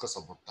discuss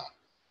about that.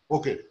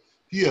 Okay,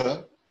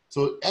 here,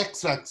 so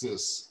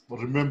x-axis,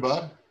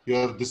 remember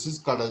here this is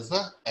called as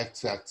the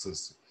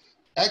x-axis.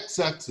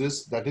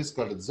 X-axis, that is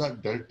called as the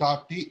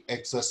delta T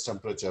excess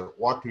temperature,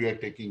 what we are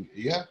taking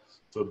here.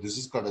 So this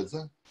is called as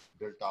a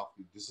delta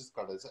T, this is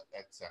called as the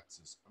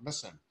x-axis,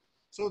 understand?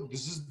 So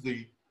this is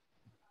the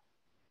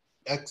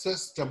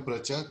excess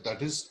temperature,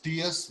 that is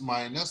Ts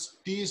minus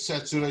T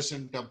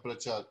saturation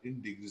temperature in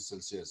degrees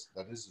Celsius,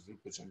 that is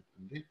represented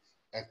in the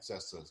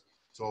x-axis.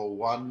 So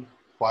 1,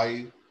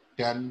 5,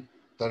 10,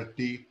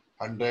 30,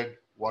 100,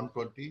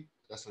 120,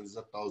 that is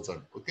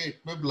 1,000. Okay,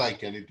 it may be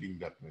like anything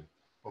that way.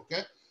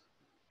 Okay,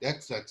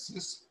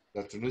 x-axis,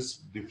 that is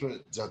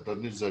different, that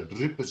is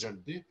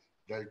represent the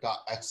delta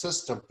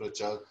excess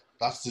temperature,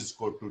 that is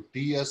equal to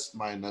Ts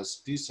minus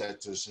T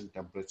saturation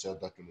temperature,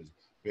 that is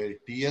where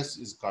Ts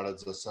is called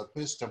as the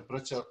surface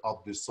temperature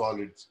of the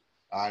solids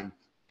and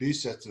T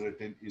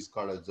saturated is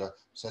called as the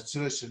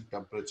saturation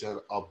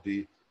temperature of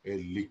the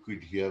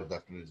liquid here,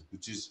 that is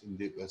which is in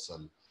the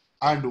vessel.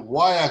 And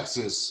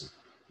y-axis,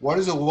 what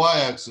is the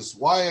y-axis?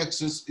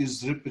 Y-axis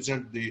is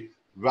represent the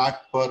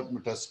watt per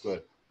meter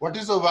square. What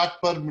is the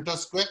watt per meter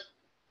square?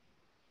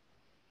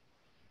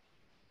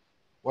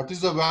 What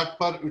is the watt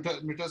per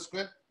meter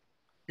square?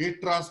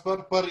 Heat transfer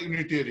per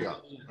unit area.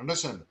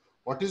 Understand?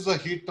 What is the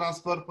heat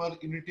transfer per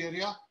unit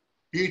area?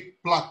 Heat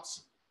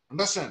flux.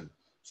 Understand?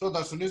 So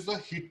that one is the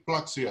heat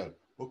flux here.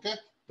 Okay?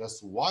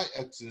 That's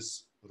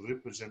y-axis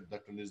represent,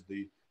 that one is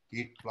the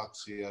heat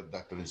flux here.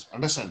 That one is,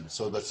 understand?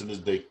 So that one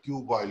is the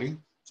Q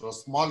boiling. So a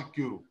small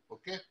Q.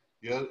 Okay?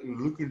 Here you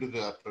look into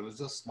that one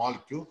is a small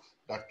Q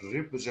that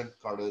represent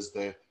called as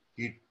the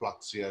heat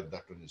flux here.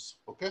 That one is.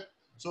 Okay?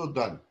 So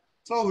done.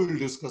 So we will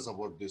discuss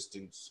about these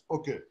things.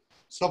 Okay.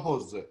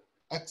 Suppose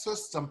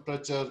excess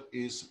temperature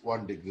is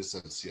 1 degree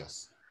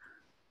Celsius.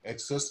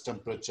 Excess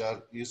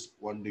temperature is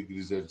 1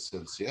 degree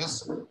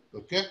Celsius.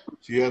 Okay.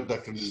 Here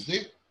that is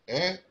the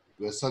a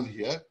vessel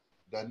here.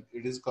 Then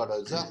it is called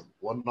as a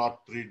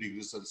 103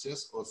 degrees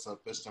Celsius or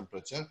surface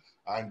temperature.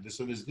 And this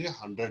one is the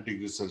 100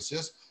 degrees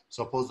Celsius.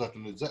 Suppose that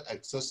one is the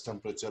excess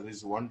temperature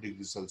is 1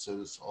 degree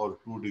Celsius or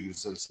 2 degrees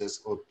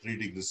Celsius or 3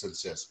 degrees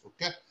Celsius.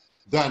 Okay.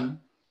 Then,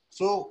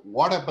 so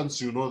what happens,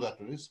 you know,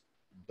 that one is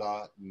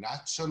the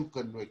natural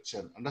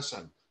convection.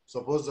 Understand?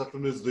 Suppose that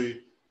one is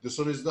the, this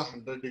one is the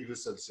 100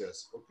 degrees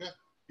Celsius. Okay.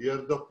 Here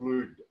the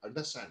fluid.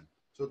 Understand?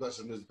 So that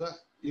one is the,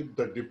 if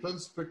the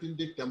difference between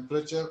the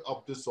temperature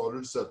of the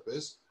solid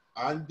surface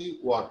and the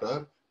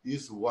water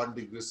is 1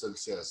 degree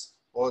Celsius,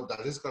 or that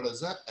is called as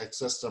the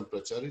excess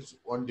temperature is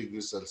 1 degree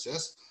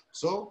Celsius.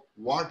 So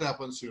what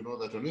happens, you know,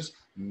 that one is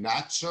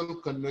natural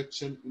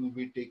convection will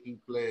be taking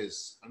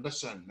place.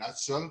 Understand?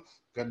 Natural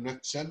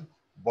convection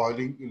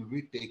boiling will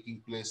be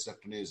taking place. That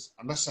is,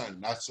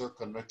 understand? Natural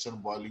convection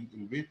boiling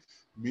will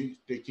be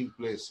taking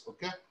place.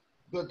 Okay,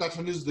 that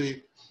one is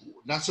the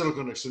natural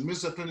convection,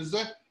 means that one is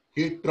the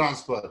heat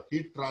transfer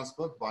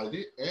by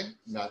the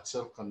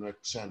natural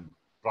convection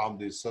from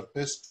the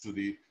surface to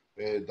the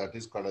that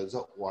is called as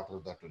the water.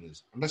 That one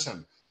is,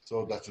 understand?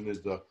 So that one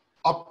is the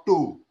up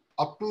to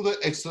the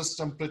excess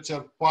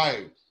temperature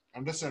 5.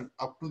 Understand?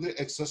 Up to the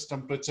excess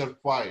temperature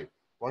 5.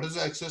 What is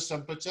the excess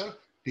temperature?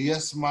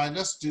 Ts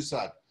minus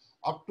Tsat.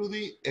 Up to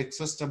the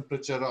excess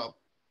temperature of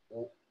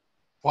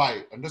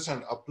 5.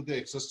 Understand? Up to the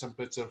excess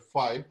temperature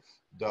 5,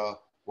 the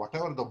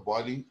whatever the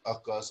boiling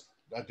occurs,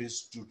 that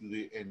is due to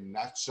the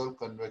natural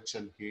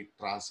convection heat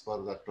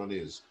transfer. That one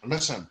is,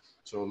 understand?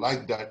 So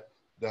like that,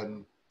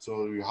 then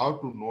so you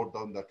have to note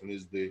down that one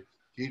is the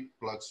heat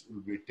flux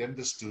will be 10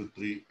 raised to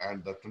 3,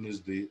 and that one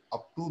is the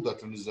up to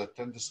that one is the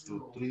 10 raised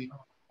to 3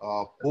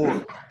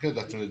 pole. Okay,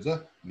 that one is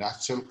the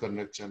natural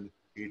convection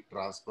heat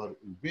transfer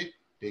will be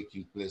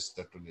taking place.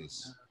 That one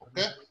is,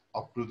 okay,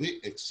 up to the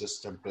excess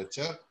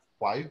temperature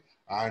 5,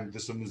 and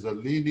this one is the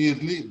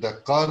linearly,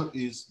 the curve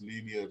is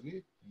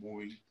linearly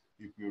moving.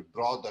 If you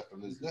draw, that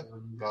one is the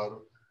curve,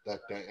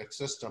 that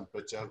excess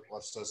temperature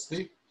versus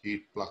the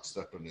heat flux.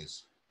 That one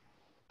is.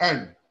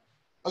 And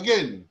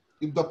again,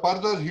 if the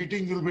further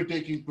heating will be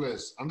taking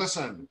place,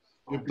 understand?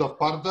 If the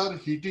further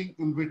heating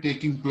will be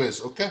taking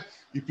place, okay?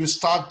 If you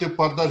start the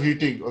further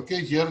heating, okay,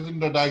 here in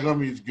the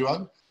diagram is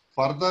given,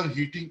 further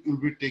heating will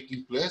be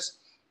taking place.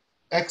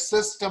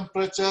 Excess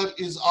temperature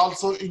is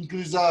also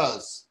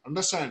increases,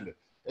 understand?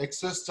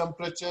 Excess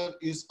temperature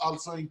is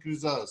also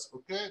increases,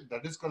 okay?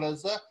 That is called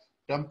as the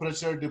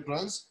temperature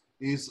difference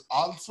is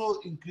also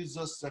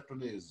increases. That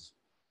one is.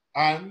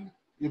 And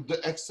if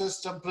the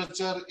excess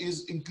temperature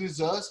is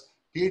increases,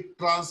 heat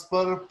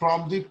transfer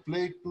from the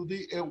plate to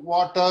the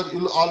water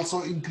will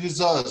also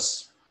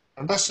increases.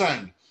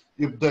 Understand?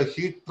 If the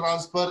heat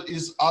transfer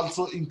is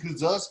also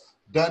increases,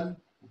 then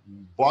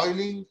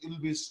boiling will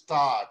be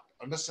start.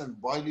 Understand?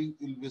 Boiling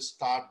will be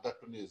start. That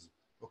one is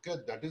okay.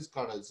 That is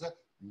called as a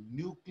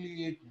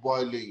nucleate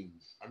boiling.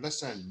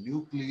 Understand?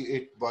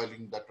 Nucleate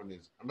boiling. That one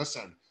is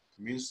understand.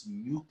 Means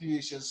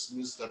nucleations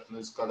means that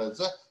one is called as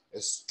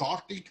a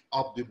starting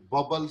of the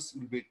bubbles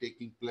will be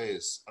taking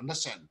place.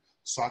 Understand?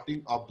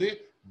 Starting of the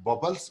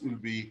bubbles will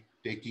be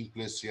taking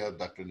place here.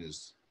 That one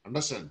is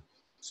understand.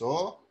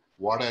 So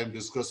what I am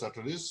discussing that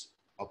one is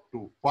up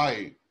to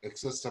 5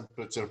 excess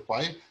temperature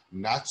 5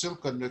 natural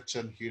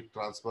convection heat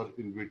transfer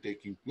will be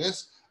taking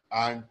place,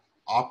 and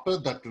after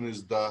that one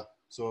is the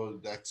so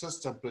the excess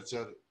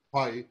temperature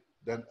 5,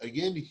 then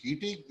again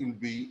heating will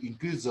be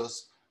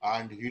increases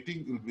and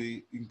heating will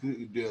be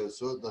increased.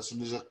 So the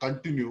soon as a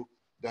continue,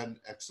 then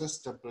excess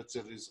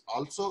temperature is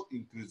also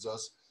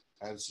increases,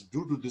 and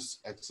due to this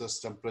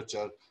excess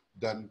temperature,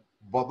 then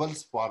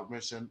bubbles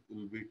formation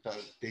will be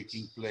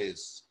taking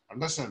place.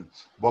 Understand?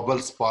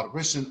 Bubbles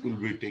formation will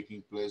be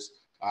taking place,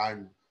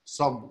 and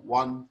some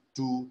 1,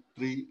 2,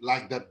 3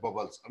 like that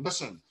bubbles.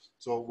 Understand?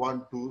 So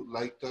 1, 2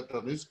 like that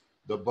is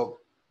the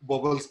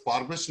bubbles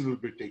formation will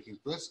be taking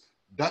place.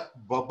 That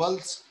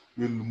bubbles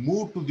will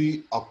move to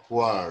the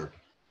upward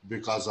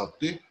because of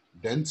the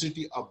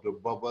density of the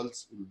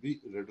bubbles will be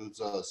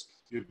reduces.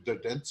 If the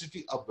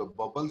density of the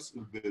bubbles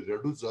will be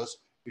reduces,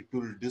 it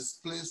will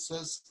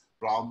displaces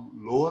from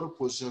lower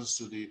positions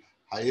to the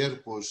higher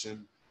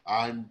position,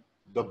 and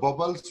the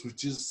bubbles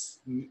which is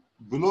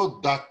below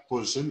that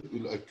position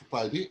will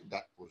occupy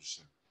that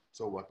position.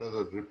 So what are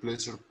the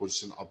replaced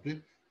position of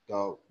the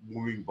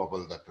moving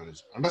bubble that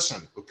is?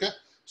 Understand? Okay.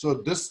 So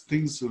these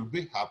things will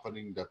be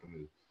happening that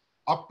way.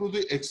 Up to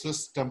the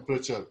excess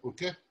temperature,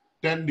 okay,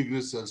 10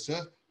 degrees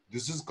Celsius.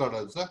 This is called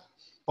as the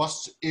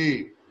first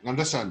A.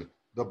 Understand?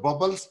 The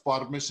bubbles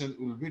formation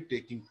will be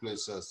taking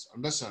places.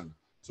 Understand?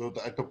 So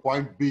at the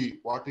point B,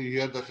 what you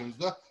hear that is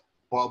the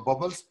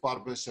bubbles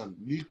formation,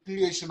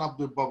 nucleation of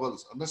the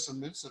bubbles.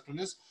 Understand? Means certain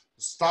is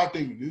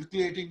starting.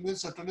 Nucleating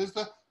means certain is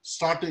the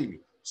starting.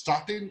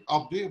 Starting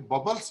of the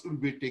bubbles will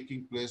be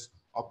taking place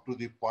up to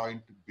the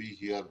point B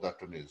here.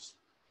 That one is.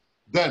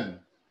 Then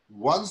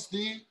once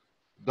the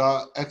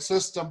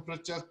excess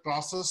temperature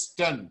crosses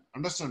 10,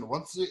 understand?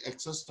 Once the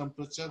excess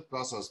temperature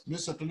crosses,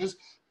 means certain is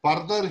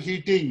further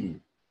heating.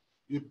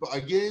 If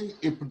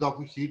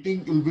the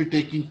heating will be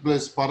taking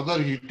place,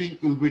 further heating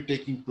will be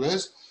taking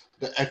place,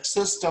 the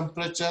excess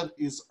temperature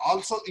is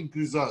also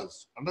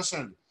increases.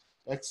 Understand?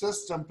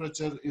 Excess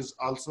temperature is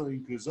also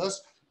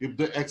increases. If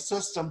the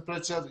excess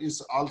temperature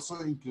is also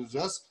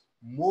increases,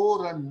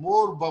 more and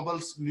more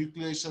bubbles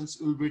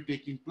nucleations will be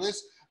taking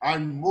place,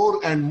 and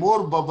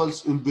more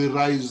bubbles will be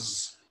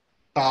rise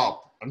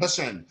top.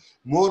 Understand?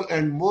 More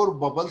and more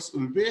bubbles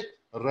will be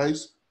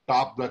rise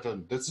top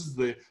button. This is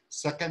the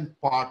second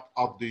part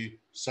of the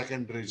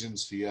second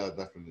regions here.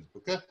 That one is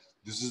okay.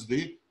 This is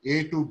the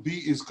A to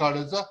B is called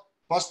as the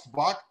first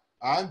part,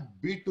 and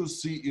B to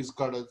C is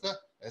called as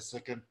the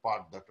second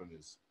part. That one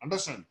is.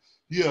 Understand?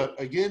 Here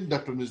again,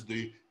 that one is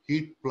the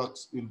heat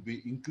flux will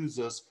be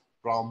increases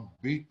from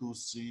B to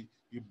C.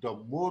 If the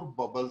more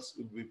bubbles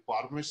will be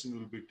formation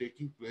will be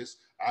taking place,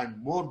 and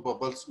more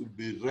bubbles will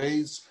be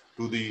raised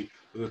to the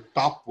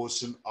top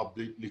portion of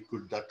the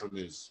liquid, that one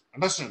is.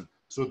 Understand?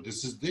 So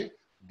this is the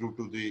due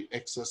to the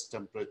excess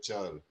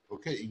temperature,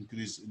 okay,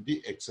 increase in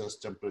the excess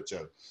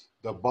temperature.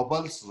 The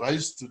bubbles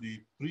rise to the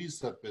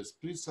pre-surface.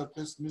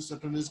 Pre-surface means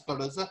certain is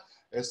called as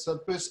a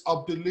surface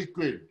of the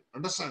liquid.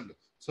 Understand?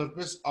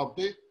 Surface of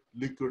the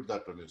liquid,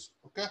 that one is.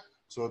 Okay.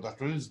 So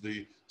that one is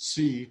the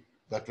C.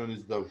 That one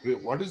is the,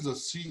 what is the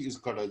C is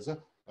called as a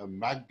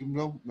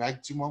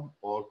maximum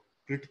or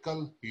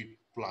critical heat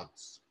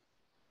flux.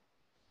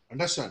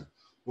 Understand?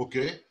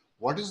 Okay.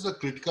 What is the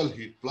critical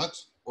heat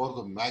flux or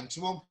the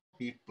maximum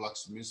heat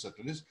flux means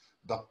certain is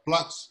the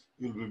flux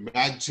will be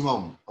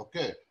maximum,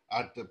 okay,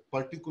 at a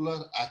particular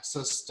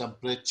excess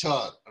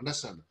temperature.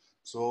 Understand?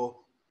 So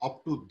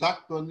up to that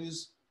one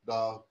is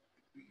the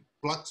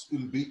flux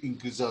will be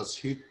increases,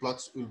 heat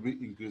flux will be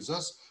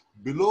increases.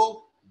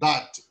 Below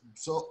that,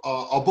 so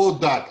above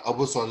that,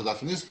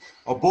 that means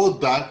above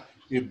that,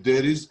 if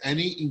there is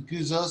any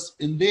increases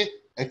in the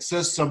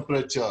excess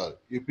temperature,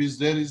 if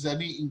there is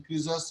any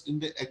increases in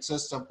the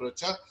excess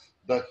temperature,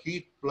 the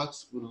heat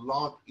flux will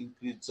not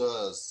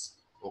increases.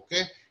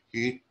 Okay,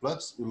 heat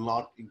flux will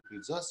not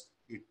increases,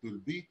 it will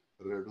be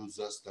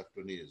reduces. That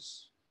one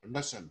is.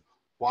 Understand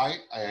why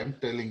I am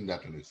telling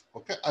that one is.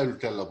 Okay, I will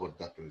tell about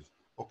that one is.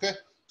 Okay,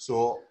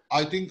 so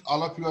I think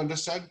all of you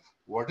understand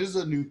what is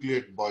the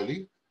nucleate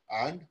boiling,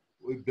 and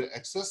if the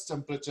excess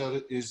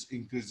temperature is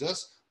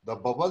increases, the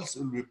bubbles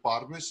will be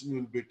formation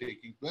will be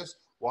taking place.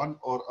 One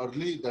or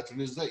early, that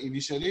is the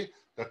initially,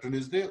 that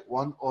is the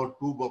 1 or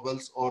 2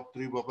 bubbles or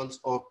 3 bubbles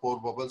or 4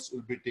 bubbles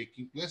will be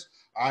taking place,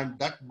 and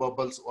that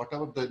bubbles,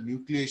 whatever the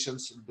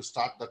nucleations will be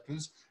start, that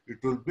means it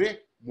will be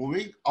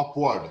moving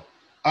upward,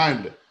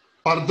 and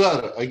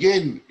Further,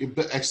 again, if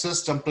the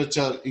excess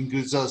temperature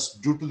increases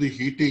due to the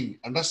heating,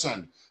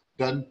 understand,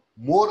 then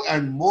more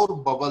and more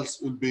bubbles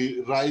will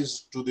be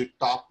rise to the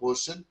top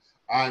portion,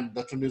 and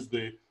that one is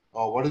the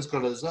what is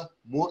called as a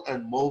more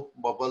and more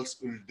bubbles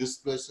will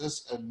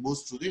displaces and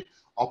moves to the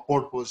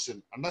upward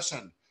portion.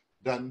 Understand?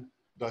 Then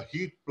the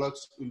heat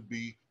flux will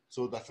be,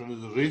 so that one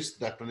is raised.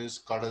 That one is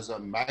called as a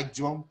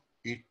maximum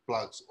heat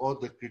flux or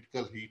the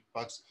critical heat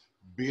flux.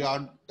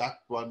 Beyond that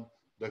one,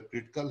 the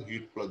critical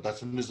heat flux,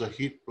 that means the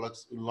heat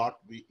flux will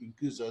not be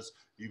increases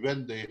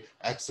even the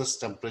excess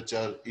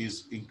temperature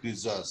is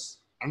increases.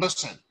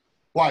 Understand?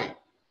 Why?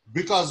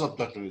 Because of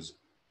that reason.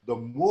 The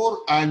more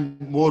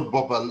and more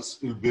bubbles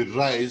will be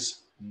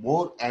rise,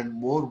 more and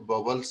more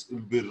bubbles will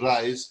be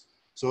rise.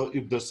 So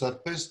if the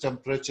surface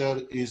temperature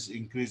is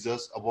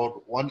increases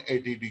about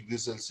 180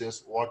 degrees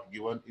Celsius, what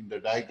given in the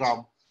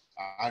diagram,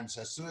 and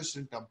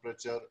saturation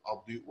temperature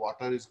of the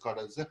water is called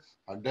as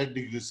 100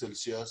 degrees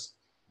Celsius,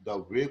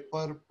 the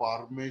vapor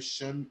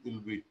formation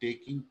will be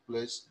taking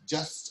place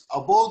just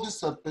above the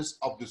surface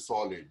of the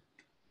solid.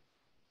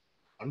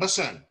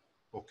 Understand?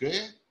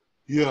 Okay.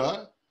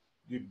 Here,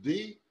 if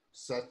the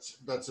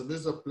that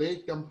is the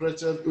plate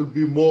temperature will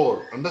be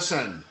more.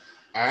 Understand?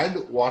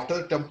 And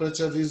water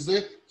temperature is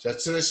the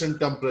saturation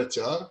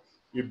temperature.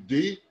 If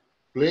the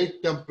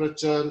plate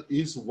temperature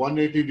is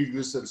 180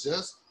 degrees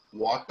Celsius,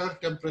 water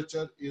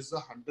temperature is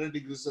 100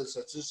 degrees Celsius.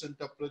 Saturation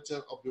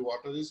temperature of the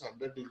water is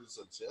 100 degrees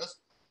Celsius.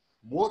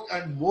 More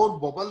and more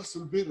bubbles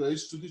will be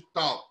raised to the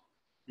top.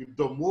 If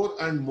the more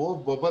and more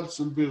bubbles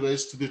will be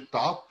raised to the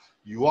top,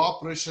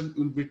 evaporation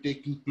will be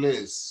taking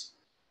place.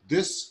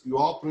 This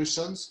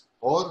evaporations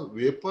or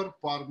vapor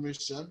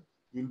formation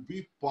will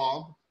be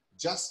formed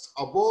just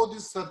above the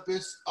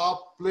surface of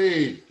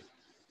plate.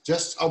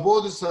 Just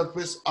above the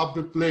surface of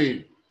the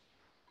plate.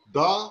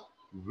 The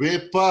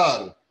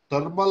vapor,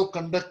 thermal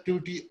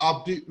conductivity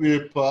of the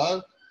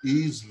vapor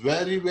is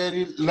very,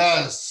 very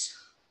less.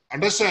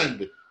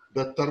 Understand?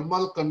 The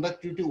thermal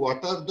conductivity,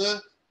 what are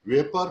the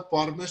vapor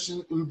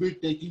formation will be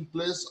taking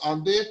place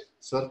on the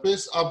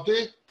surface of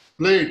the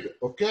plate,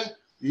 okay?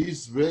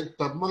 Is where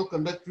thermal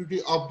conductivity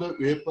of the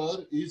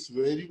vapor is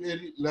very,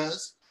 very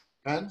less.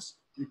 Hence,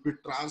 if we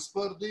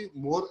transfer the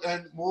more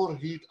and more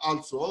heat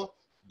also,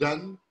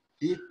 then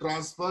heat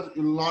transfer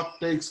will not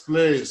take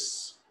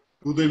place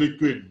to the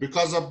liquid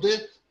because of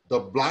the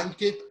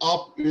blanket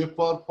of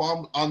vapor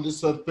formed on the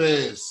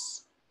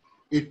surface.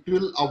 It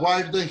will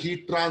avoid the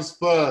heat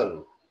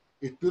transfer.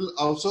 It will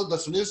also,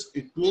 that means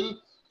it will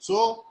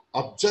so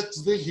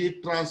objects the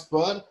heat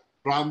transfer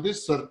from the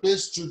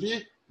surface to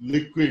the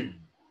liquid.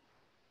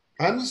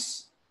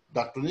 Hence,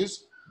 that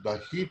means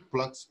the heat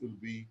flux will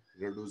be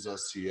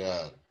reduces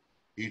here.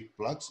 Heat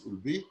flux will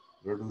be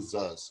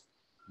reduces.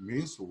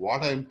 Means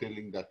what I am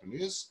telling that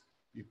is,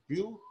 if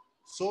you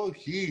so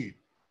heat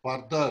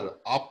further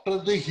after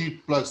the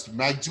heat flux,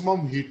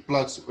 maximum heat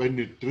flux when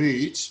it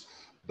reach,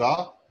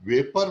 the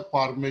vapor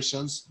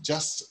formations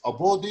just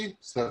above the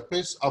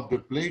surface of the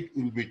plate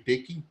will be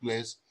taking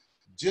place.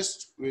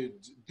 Just with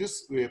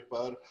this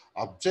vapor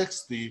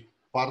objects the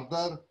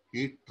further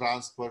heat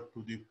transfer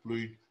to the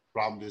fluid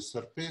from the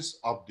surface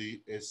of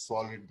the a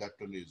solid that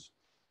is,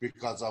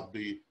 because of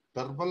the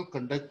thermal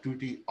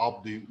conductivity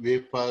of the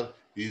vapor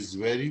is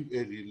very,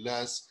 very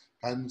less.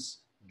 Hence,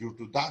 due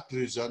to that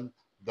reason,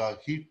 the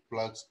heat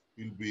flux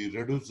will be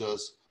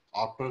reduces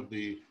after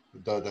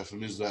that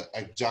is the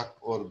exact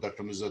or that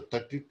is the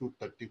 30 to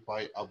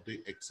 35 of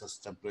the excess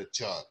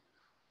temperature.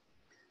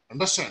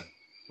 Understand?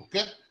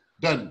 Okay.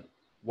 Then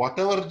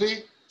whatever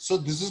the, so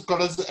this is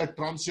called as a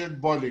transient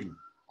boiling.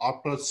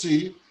 After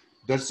C,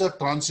 that's a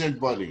transient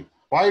boiling.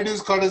 Why it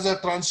is called as a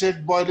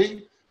transient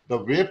boiling? The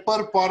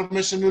vapor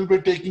formation will be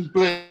taking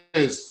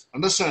place.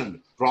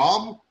 Understand?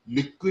 From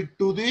liquid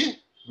to the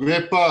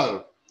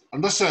vapor.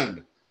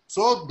 Understand?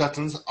 So that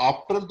means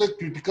after the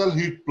critical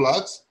heat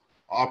flux,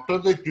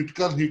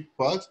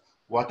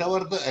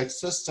 whatever the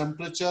excess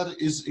temperature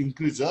is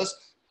increases,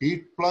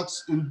 heat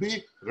flux will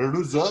be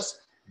reduces.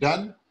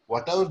 Then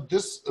whatever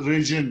this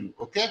region,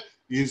 okay,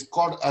 is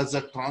called as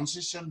a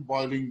transition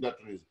boiling. That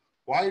is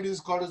why it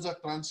is called as a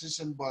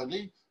transition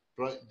boiling.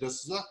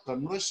 This is a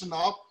conversion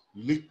of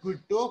liquid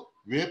to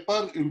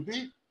vapor will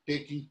be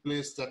taking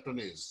place. That one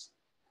is.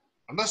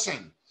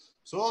 Understand?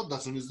 So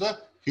that one is the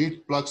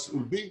heat flux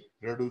will be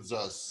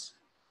reduces.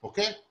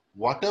 Okay.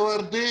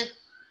 Whatever the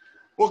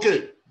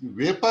okay,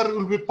 vapor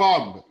will be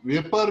formed.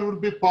 Vapor will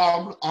be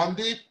formed on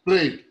the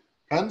plate.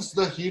 Hence,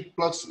 the heat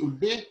flux will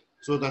be,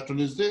 so that one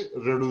is the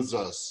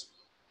reducers.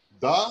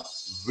 The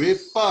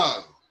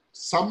vapor,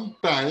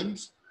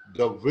 sometimes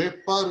the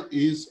vapor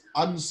is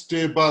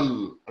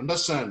unstable.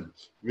 Understand?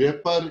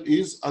 Vapor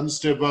is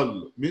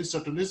unstable. Means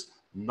that one is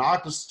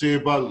not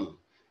stable.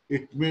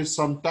 It may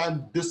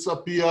sometimes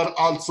disappear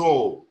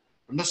also.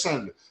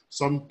 Understand?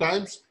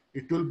 Sometimes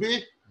it will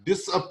be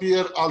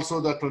disappear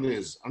also, that one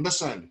is.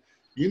 Understand?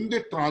 In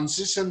the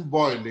transition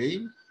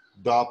boiling,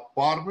 the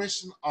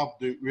formation of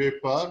the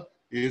vapor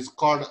is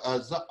called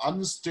as the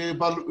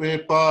unstable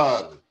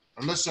vapor.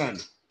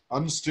 Understand?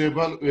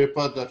 Unstable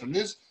vapor, that one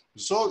is.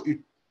 So it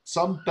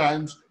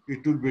sometimes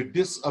it will be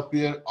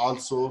disappear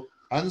also,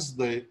 hence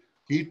the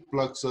heat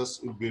fluxes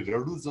will be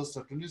reduced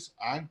certainly.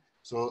 And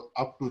so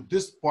up to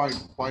this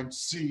point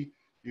C,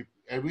 if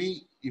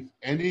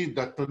any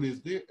that one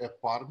is the a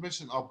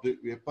formation of the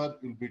vapor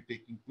will be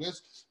taking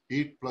place,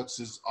 heat flux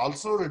is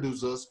also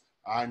reduces,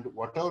 and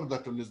whatever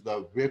that one is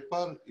the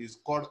vapor is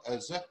called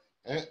as a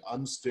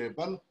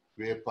unstable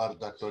vapor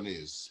that one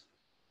is.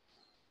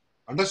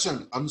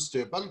 Understand?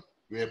 Unstable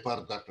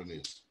vapor that one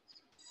is.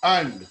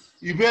 And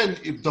even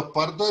if the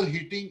further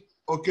heating,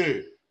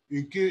 okay,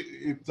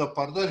 if the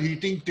further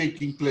heating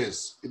taking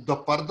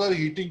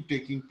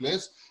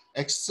place,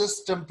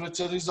 excess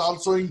temperature is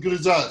also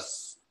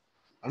increases.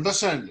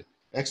 Understand?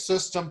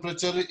 Excess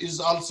temperature is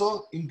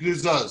also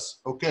increases.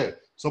 Okay.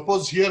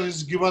 Suppose here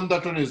is given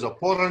that one is a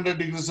 400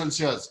 degrees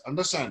Celsius.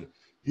 Understand?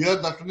 Here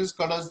that one is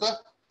called as the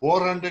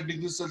 400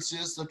 degrees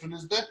Celsius. That one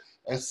is the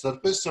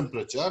surface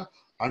temperature.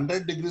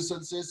 100 degrees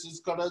Celsius is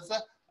called as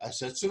the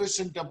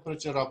saturation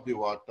temperature of the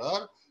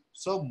water.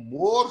 So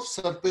more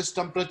surface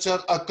temperature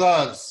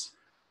occurs.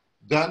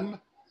 Then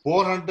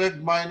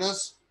 400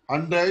 minus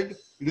 100,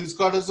 it is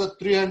called as a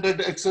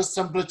 300 excess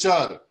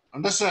temperature.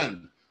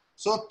 Understand?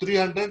 So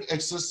 300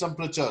 excess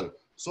temperature.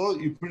 So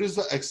if it is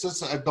the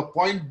excess at the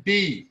point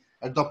D,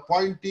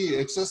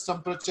 excess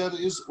temperature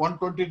is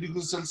 120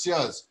 degrees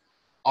Celsius.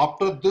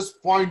 After this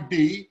point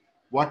D,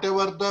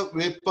 whatever the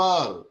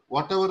vapor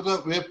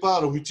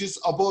which is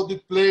above the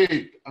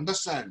plate,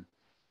 understand,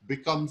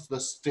 becomes the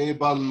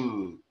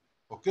stable,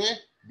 okay,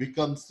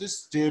 becomes the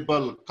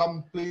stable,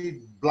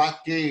 complete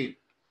blockade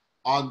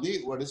on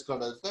the, what is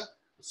called as the,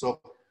 so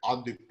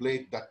on the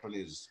plate that one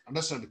is,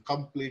 understand,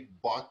 complete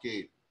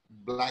blanket,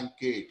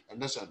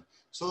 understand.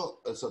 So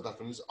that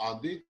one is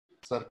on the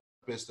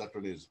surface that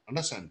one is,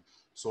 understand.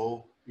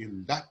 So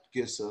in that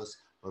cases,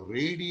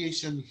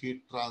 radiation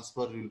heat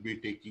transfer will be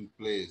taking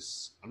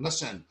place,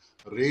 understand.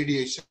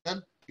 Radiation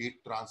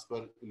heat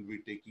transfer will be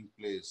taking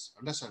place,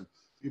 understand.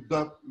 If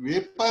the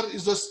vapor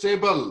is a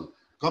stable,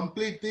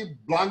 completely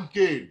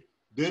blanket,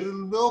 there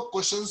will be no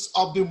questions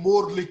of the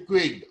more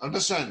liquid,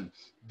 understand.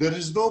 There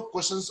is no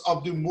questions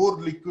of the more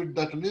liquid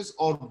that is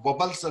or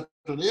bubbles that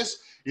is.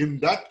 In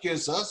that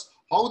cases,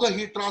 how the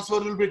heat transfer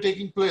will be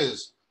taking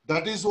place?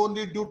 That is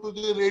only due to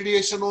the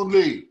radiation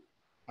only,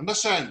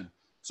 understand.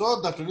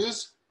 So that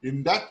is,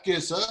 in that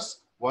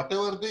cases,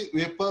 whatever the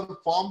vapor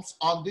forms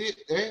on the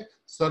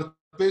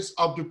surface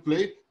of the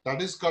plate,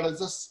 that is called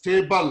as a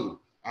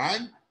stable,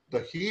 and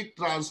the heat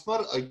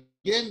transfer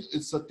again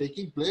is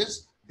taking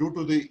place due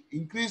to the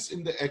increase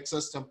in the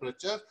excess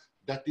temperature,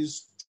 that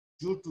is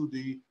due to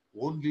the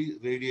only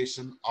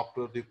radiation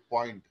after the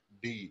point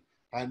D.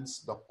 Hence,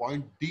 the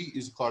point D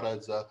is called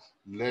as a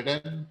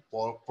leaden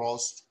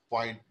frost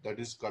point, that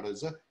is called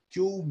as a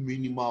Q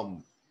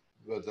minimum.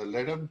 Where the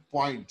leaden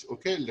point,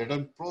 okay,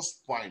 leaden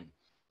frost point,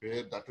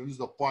 where that is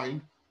the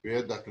point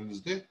where that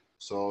is the,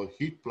 so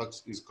heat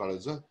flux is called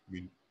as a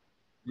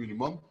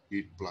minimum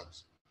heat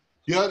flux.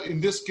 Here in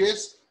this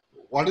case,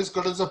 what is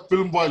called as a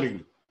film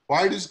boiling?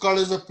 Why it is called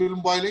as a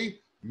film boiling?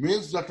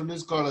 Means that one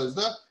is called as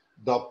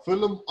the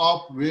film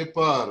of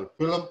vapor.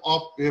 Film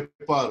of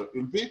vapor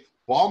will be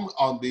formed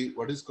on the,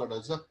 what is called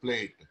as a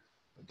plate.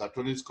 That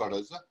one is called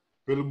as a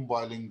film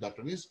boiling. That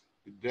one is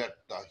that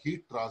the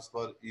heat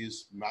transfer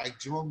is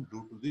maximum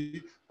due to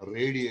the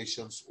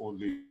radiations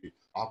only.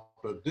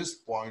 After this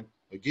point,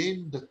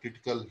 again the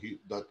critical heat,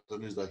 that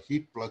one is the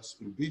heat flux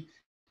will be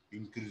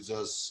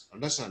increases.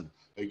 Understand?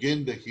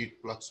 Again the heat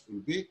flux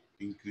will be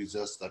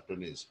increases, that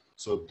one is.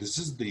 So this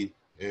is the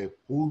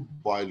pool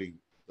boiling,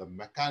 the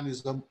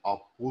mechanism of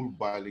pool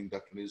boiling,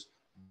 that one is.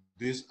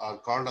 These are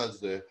called as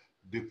the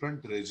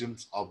different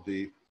regimes of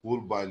the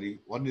pool boiling.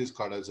 One is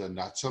called as a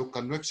natural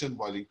convection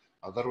boiling,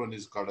 other one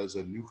is called as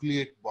a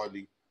nucleate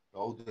boiling.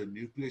 Now the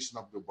nucleation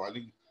of the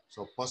boiling,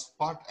 so first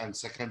part and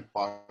second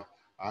part,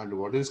 and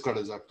what is called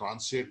as a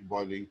transient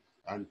boiling.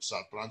 And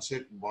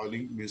transient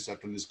boiling means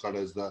that one is called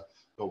as the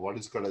what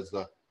is called as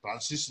the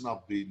transition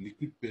of the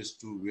liquid phase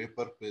to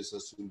vapor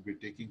phases will be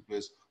taking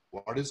place.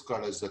 What is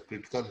called as the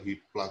critical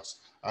heat flux,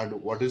 and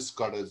what is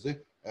called as the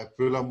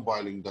film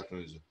boiling, that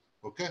is.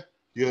 Okay.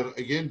 Here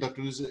again, that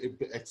is, if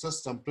the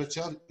excess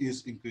temperature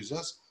is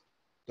increases,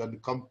 then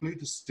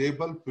complete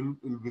stable film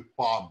will be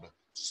formed.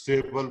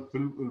 Stable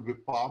film will be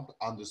formed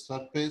on the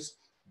surface.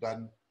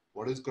 Then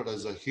what is called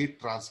as a heat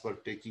transfer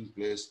taking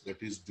place,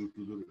 that is due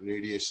to the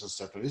radiation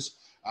that is.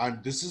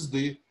 And this is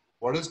the,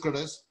 what is called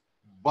as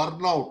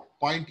burnout.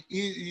 Point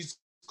E is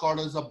called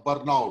as a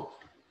burnout.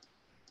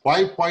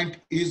 Why point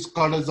is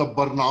called as a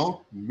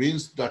burnout?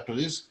 Means that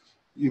is,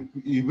 if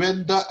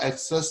even the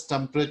excess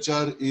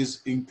temperature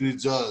is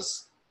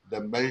increases,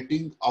 the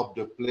melting of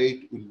the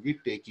plate will be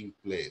taking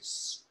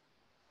place.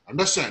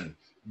 Understand?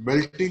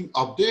 Melting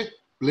of the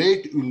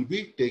plate will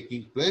be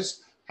taking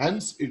place.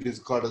 Hence, it is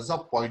called as a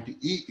point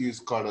E is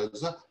called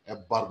as a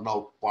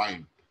burnout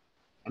point.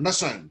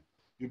 Understand?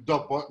 If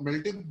the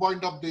melting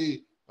point of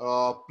the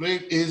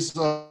plate is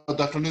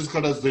that one is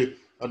called as the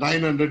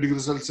 900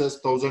 degrees Celsius,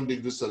 1000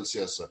 degrees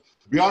Celsius.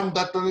 Beyond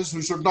that one is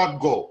we should not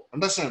go.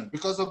 Understand?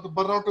 Because of the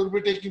burnout will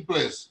be taking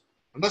place.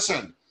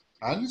 Understand?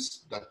 And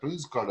that one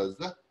is called as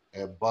the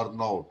a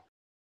burnout.